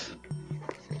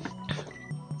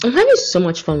 I'm having so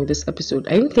much fun with this episode.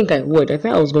 I didn't think I would. I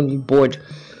thought I was going to be bored.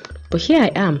 But here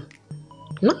I am.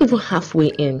 Not even halfway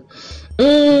in.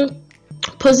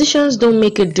 Positions don't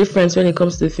make a difference when it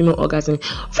comes to the female orgasm.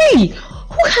 Really?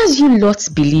 Who has you lots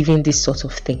believing this sort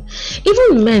of thing?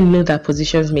 Even men know that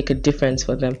positions make a difference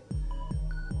for them.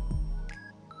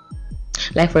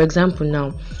 Like, for example,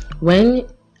 now, when,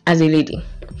 as a lady,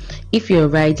 if you're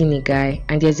riding a guy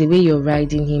and there's a way you're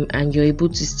riding him and you're able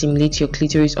to stimulate your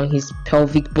clitoris on his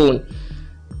pelvic bone,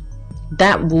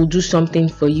 that will do something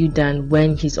for you than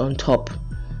when he's on top.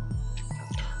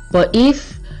 But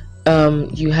if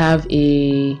you have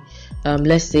a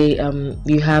let's say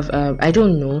you have I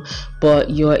don't know, but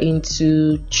you're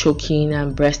into choking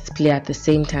and breast play at the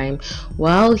same time,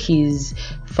 while he's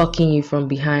fucking you from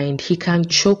behind, he can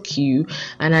choke you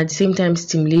and at the same time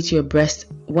stimulate your breast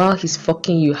while he's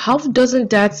fucking you. How doesn't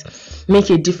that make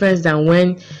a difference than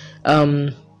when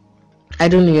I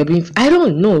don't know, you're being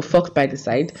fucked by the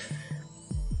side?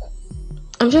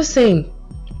 I'm just saying.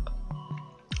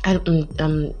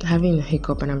 I'm having a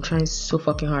hiccup and I'm trying so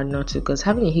fucking hard not to, because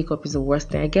having a hiccup is the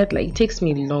worst thing. I get, like, it takes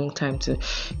me a long time to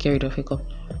get rid of hiccup.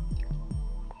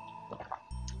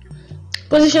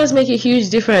 Positions make a huge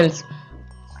difference.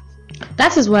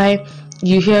 That is why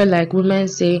you hear like women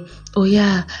say, oh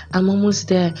yeah, I'm almost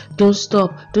there, don't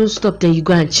stop, then you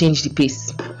go and change the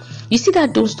pace. You see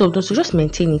that don't stop, just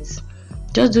maintain it.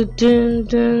 Just do dun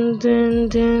dun dun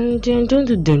dun dun dun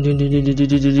dun dun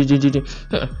dun dun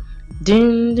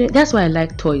dun. That's why I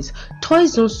like toys.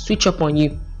 Toys don't switch up on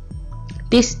you.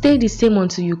 They stay the same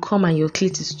until you come and your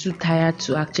clit is too tired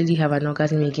to actually have an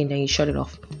orgasm again, then you shut it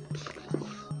off.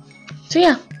 So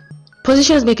yeah,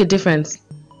 positions make a difference.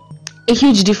 A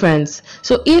huge difference.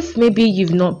 So if maybe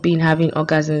you've not been having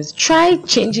orgasms, try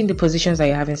changing the positions that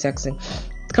you're having sex in.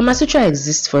 Kama Sutra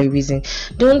exists for a reason.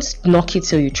 Don't knock it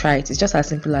till you try it. It's just as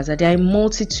simple as that. There are a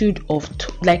multitude of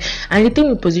and the thing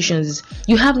with positions is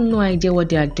you have no idea what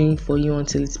they are doing for you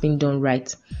until it's been done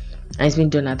right and it's been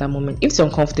done at that moment. If it's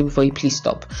uncomfortable for you, please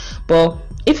stop. But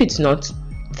if it's not,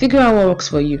 figure out what works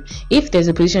for you. If there's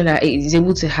a position that is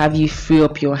able to have you free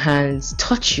up your hands,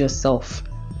 touch yourself,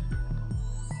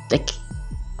 like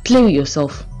play with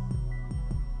yourself.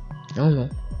 I don't know.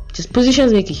 Just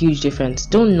positions make a huge difference.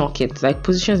 Don't knock it. Like,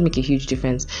 positions make a huge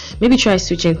difference. Maybe try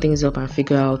switching things up and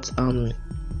figure out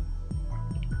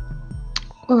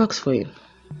what works for you.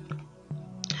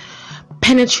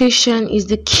 Penetration is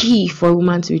the key for a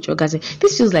woman to reach orgasm.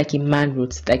 This feels like a man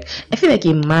wrote. Like, I feel like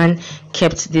a man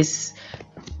kept this.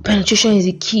 Penetration is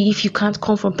the key. If you can't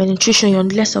come from penetration, you're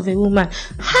less of a woman.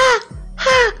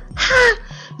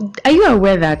 Are you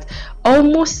aware that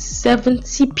almost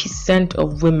 70%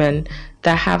 of women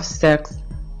that have sex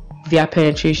via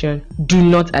penetration do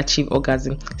not achieve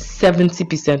orgasm?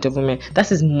 70% of women.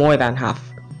 That is more than half.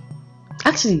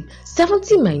 Actually,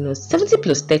 70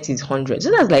 plus 30 is 100.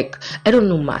 So that's like, I don't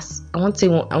know maths. I won't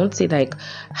say like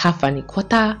half and a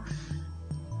quarter,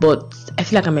 but I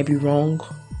feel like I might be wrong.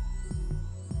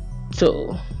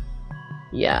 So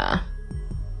yeah.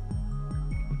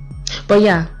 But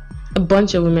yeah, a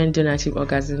bunch of women don't achieve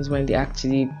orgasms when they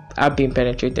actually are being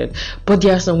penetrated. But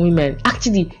there are some women,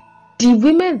 actually, the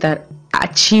women that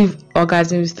achieve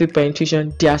orgasms through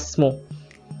penetration, they are small.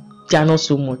 They are not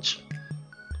so much.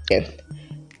 Yeah.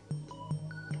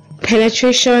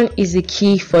 Penetration is the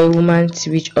key for a woman to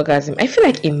reach orgasm. I feel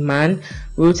like a man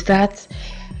wrote that.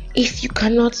 If you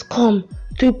cannot come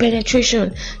through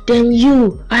penetration, then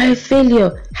you are a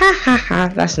failure. Ha ha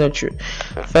ha. That's not true.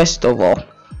 First of all,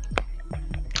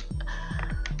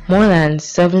 more than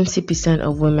 70%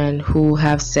 of women who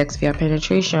have sex via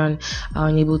penetration are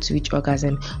unable to reach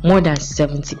orgasm. More than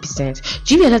 70%.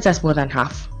 Do you realize that's more than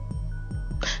half?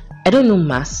 I don't know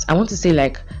maths. I want to say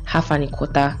like half and a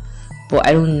quarter, but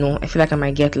I don't know. I feel like I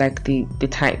might get like the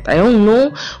type. I don't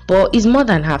know, but it's more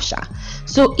than half, sha.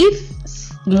 So if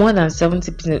more than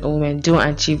 70% of women don't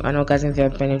achieve an orgasm via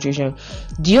penetration,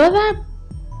 the other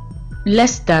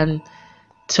less than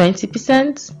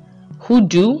 20% who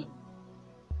do,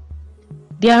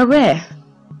 they are rare.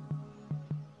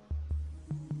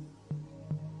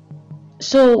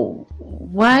 So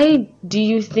why do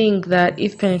you think that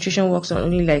if penetration works on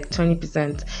only like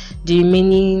 20%, the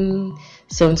remaining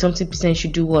 70%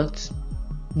 should do what?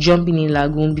 Jump in a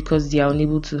lagoon because they are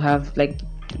unable to have, like,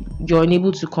 you're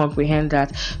unable to comprehend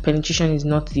that penetration is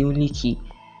not the only key.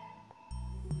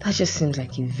 That just seems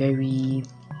like a very,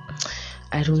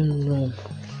 I don't know,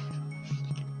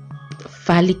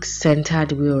 phallic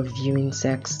centered way of viewing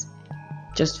sex,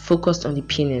 just focused on the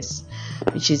penis,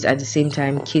 which is at the same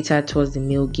time catered towards the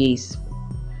male gaze.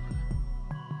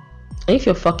 And if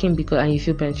you're fucking because and you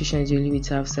feel penetration is the only way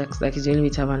to have sex, like it's the only way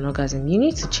to have an orgasm, you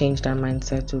need to change that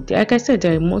mindset too. Like I said,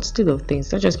 there are a multitude of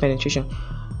things, not just penetration.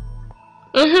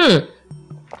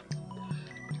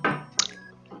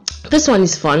 This one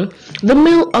is fun. The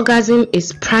male orgasm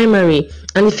is primary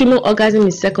and the female orgasm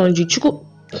is secondary.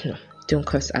 No, don't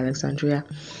curse Alexandria.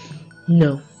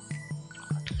 No.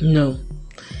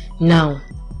 Now,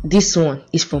 this one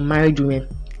is for married women.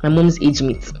 My mom's age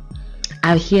mates.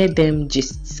 I hear them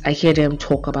gist. I hear them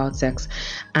talk about sex,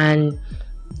 and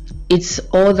it's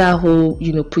all that whole,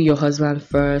 put your husband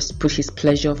first, put his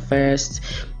pleasure first,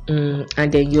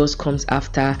 and then yours comes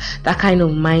after. That kind of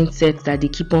mindset that they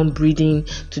keep on breeding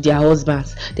to their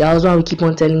husbands. Their husband will keep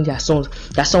on telling their sons.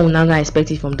 Their son will now expect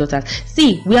it from daughters.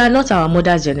 See, we are not our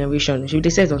mother's generation. They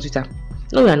say it on Twitter.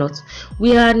 No, we are not.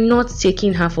 We are not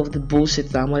taking half of the bullshit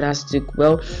that our mothers took.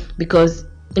 Well, because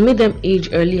it made them age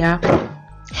earlier.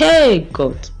 Hey,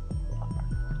 God.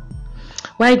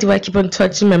 Why do I keep on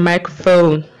touching my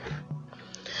microphone?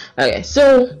 Okay,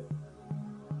 so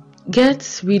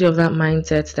get rid of that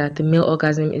mindset that the male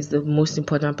orgasm is the most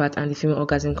important part and the female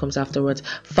orgasm comes afterwards.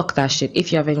 Fuck that shit.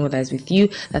 If you have anyone that is with you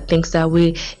that thinks that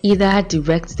way, either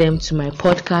direct them to my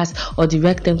podcast or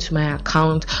direct them to my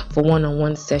account for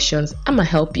one-on-one sessions. I'm gonna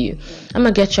help you. I'm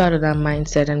gonna get you out of that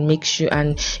mindset and make sure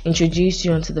and introduce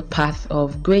you onto the path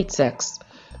of great sex,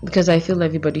 because I feel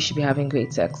everybody should be having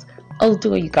great sex.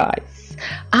 Although, you guys,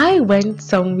 I went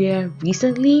somewhere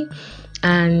recently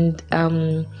and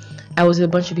I was with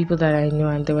a bunch of people that I know,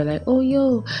 and they were like, oh,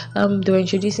 yo, they were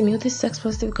introducing me, this sex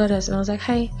positive goddess, and I was like,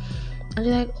 hi. And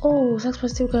they're like, oh, sex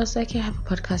positive goddess, like, yeah, I have a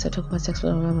podcast, I talk about sex,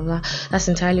 blah, blah, blah, blah. That's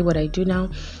entirely what I do now.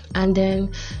 And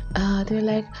then they were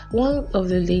like, one of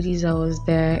the ladies that was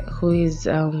there, who is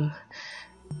a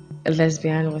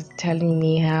lesbian, was telling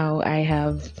me how I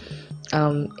have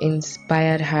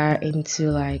inspired her into,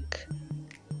 like,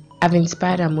 I've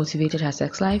inspired and motivated her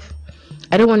sex life.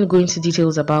 I don't want to go into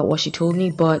details about what she told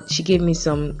me, but she gave me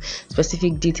some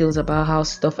specific details about how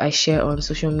stuff I share on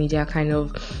social media kind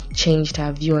of changed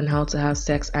her view on how to have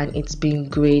sex, and it's been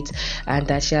great, and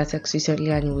that she had sex recently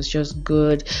and it was just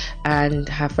good. And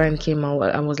her friend came out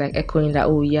and was like echoing that,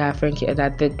 oh yeah,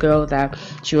 that the girl that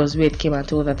she was with came and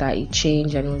told her that it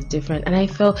changed and it was different. And I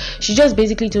felt, she just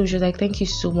basically told me, she was like, thank you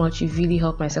so much, you've really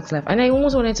helped my sex life. And I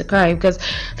almost wanted to cry, because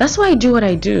that's why I do what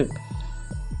I do.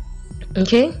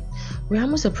 Okay, we're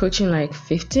almost approaching like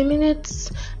 50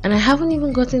 minutes and I haven't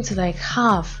even gotten to like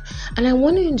half, and I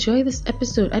want to enjoy this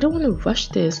episode. I don't want to rush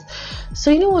this. So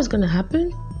you know what's going to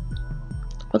happen?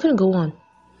 We're going to go on.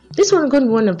 This one is going to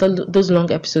be one of those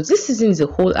long episodes. This season is a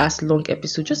whole ass long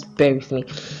episode. Just bear with me.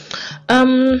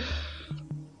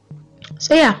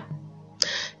 So yeah,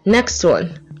 next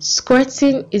one.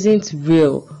 Squirting isn't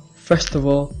real. First of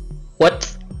all,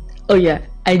 what? Oh yeah,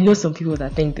 I know some people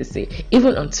that think this way.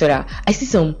 Even on Twitter, I see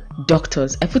some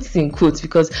doctors. I put it in quotes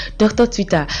because Dr.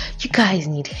 Twitter, you guys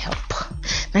need help.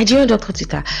 Nigerian Dr.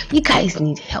 Twitter, you guys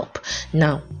need help.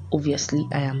 Now, obviously,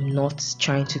 I am not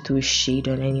trying to throw shade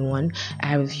on anyone. I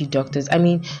have a few doctors. I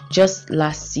mean, just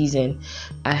last season,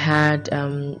 I had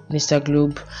Mr.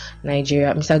 Globe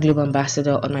Nigeria, Mr. Globe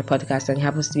Ambassador on my podcast, and he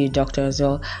happens to be a doctor as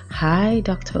well. Hi,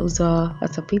 Dr. Uzo.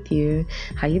 What's up with you?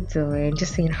 How you doing?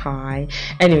 Just saying hi.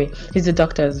 Anyway, he's a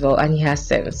doctor as well, and he has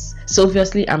sense. So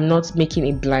obviously, I'm not making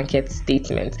a blanket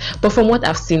statement. But from what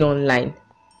I've seen online,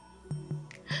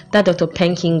 that Dr.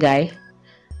 Penkin guy,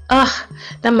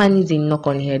 that man needs a knock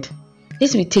on the head. He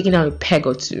needs to be taken out a peg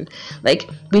or two. Like,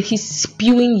 with his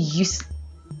spewing use.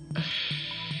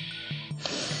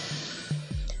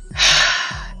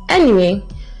 Anyway,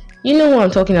 you know what I'm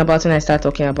talking about when I start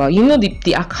talking about, you know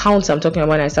the accounts I'm talking about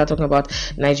when I start talking about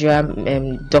Nigeria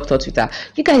Dr. Twitter.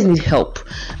 You guys need help.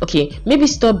 Okay, maybe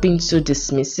stop being so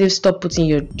dismissive. Stop putting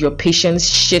your patient's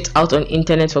shit out on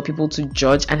internet for people to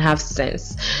judge, and have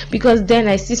sense. Because then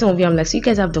I see some of you, I'm like, so you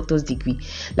guys have doctor's degree.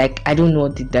 Like, I don't know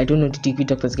the degree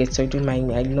doctors get, so don't mind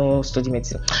me. I know study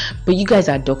medicine, but you guys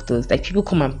are doctors. Like, people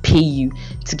come and pay you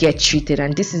to get treated,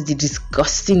 and this is the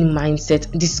disgusting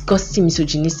mindset, disgusting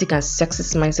misogynistic and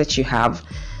sexist mindset you have.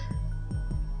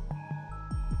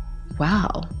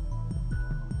 Wow,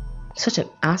 such an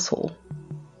asshole.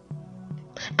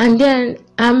 And then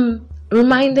I'm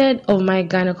reminded of my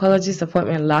gynecologist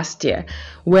appointment last year,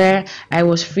 where I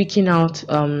was freaking out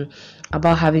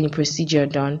about having a procedure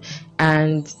done,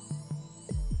 and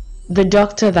the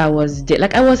doctor that was there,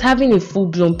 like, I was having a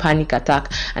full-blown panic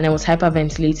attack and I was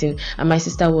hyperventilating, and my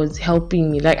sister was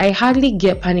helping me. Like, I hardly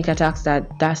get panic attacks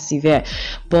that severe,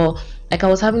 but like, I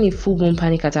was having a full-blown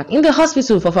panic attack in the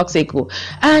hospital, for fuck's sake.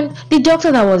 And the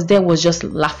doctor that was there was just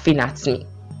laughing at me,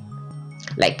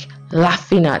 like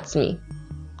laughing at me,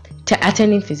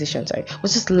 attending physician, sorry,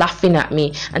 was just laughing at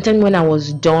me and telling me when I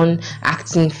was done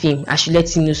acting film, I should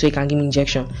let him know so he can give me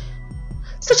injection.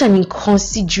 Such an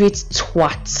inconsiderate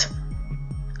twat.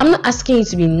 I'm not asking you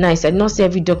to be nice. I did not say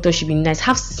every doctor should be nice.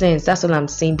 Have sense. That's all I'm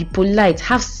saying. Be polite.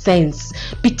 Have sense.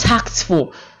 Be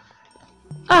tactful.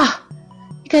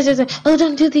 You guys are saying, oh,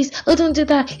 don't do this. Oh, don't do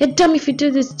that. You're dumb if you do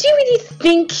this. Do you really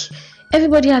think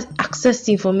everybody has access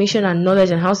to information and knowledge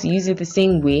and how to use it the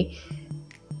same way?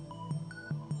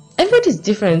 Everybody's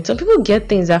different. Some people get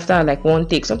things after like one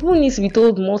take. Some people need to be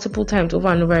told multiple times over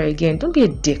and over again. Don't be a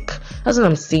dick. That's what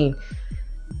I'm saying.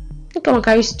 Don't come and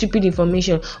carry stupid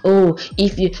information. Oh,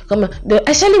 if you come on,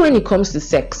 especially when it comes to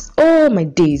sex. Oh my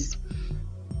days.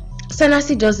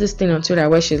 Sanasi does this thing on Twitter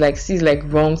where she like sees like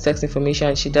wrong sex information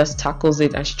and she just tackles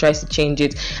it and she tries to change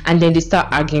it, and then they start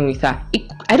arguing with her.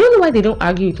 I don't know why they don't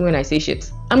argue with me when I say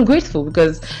shit. I'm grateful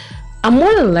because I'm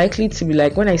more than likely to be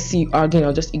like, when I see you arguing,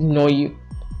 I'll just ignore you.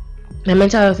 My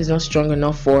mental health is not strong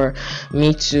enough for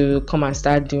me to come and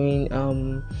start doing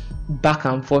back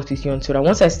and forth with you on Twitter.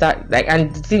 Once I start like,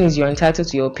 and the thing is, you're entitled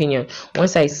to your opinion.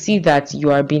 Once I see that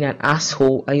you are being an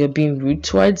asshole and you're being rude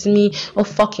towards me, or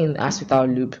fucking ass without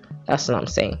lube. That's what I'm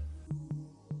saying.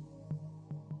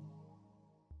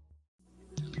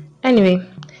 Anyway,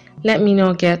 let me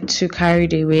not get too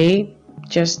carried away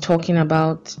just talking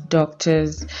about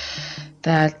doctors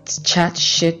that chat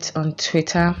shit on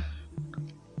Twitter.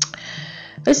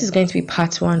 This is going to be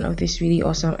part 1 of this really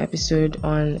awesome episode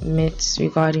on myths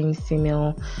regarding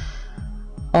female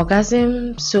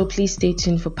orgasm. So please stay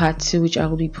tuned for part 2, which I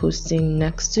will be posting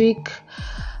next week.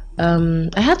 I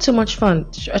had so much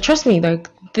fun. Trust me, like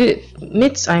the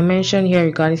myths I mentioned here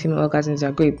regarding female orgasms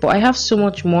are great, but I have so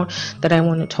much more that I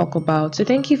want to talk about. So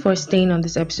thank you for staying on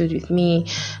this episode with me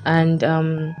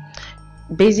and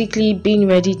basically being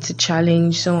ready to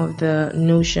challenge some of the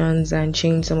notions and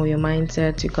change some of your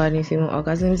mindset regarding female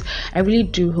orgasms. I really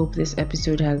do hope this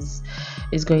episode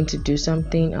is going to do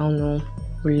something. I don't know,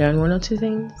 we'll learn 1 or 2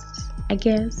 things, I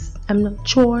guess. I'm not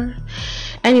sure.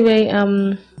 Anyway,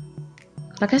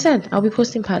 like I said, I'll be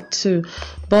posting part 2,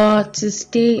 but to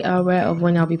stay aware of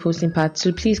when I'll be posting part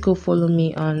 2, please go follow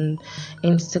me on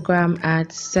Instagram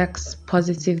at sex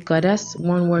positive goddess,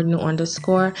 1 word, no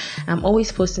underscore. I'm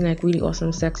always posting like really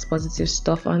awesome sex positive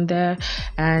stuff on there,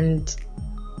 and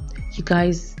you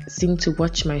guys seem to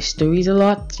watch my stories a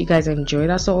lot. You guys enjoy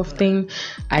that sort of thing.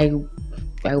 I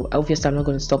obviously I'm not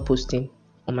going to stop posting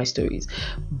on my stories,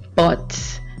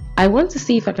 but I want to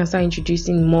see if I can start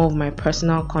introducing more of my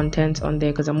personal content on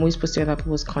there, because I'm always posting other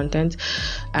people's content,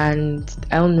 and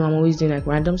I don't know, I'm always doing like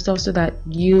random stuff, so that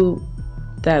you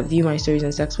that view my stories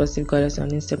on Sex Positive Goddess on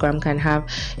Instagram can have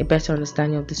a better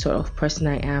understanding of the sort of person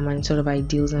I am and sort of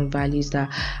ideals and values that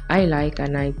I like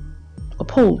and I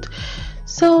uphold.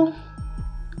 So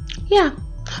yeah,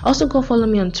 also go follow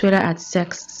me on Twitter at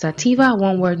Sex Sativa,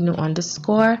 1 word, no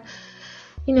underscore.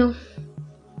 You know,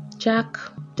 Jack,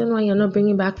 don't know why you're not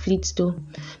bringing back fleets though.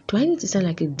 Do I need to send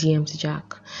like a DM to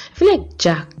Jack? I feel like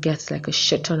Jack gets like a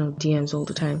shit ton of DMs all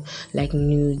the time, like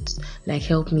nudes, like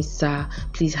help me sir,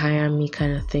 please hire me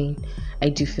kind of thing. I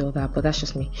do feel that, but that's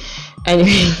just me.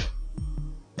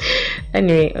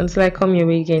 Anyway, until I come your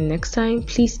way again next time,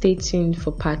 please stay tuned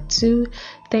for part 2.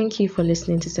 Thank you for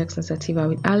listening to Sex and Sativa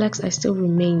with Alex. I still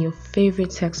remain your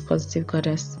favorite sex positive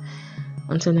goddess.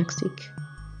 Until next week,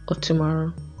 or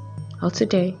tomorrow, or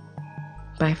today.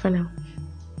 Bye for now.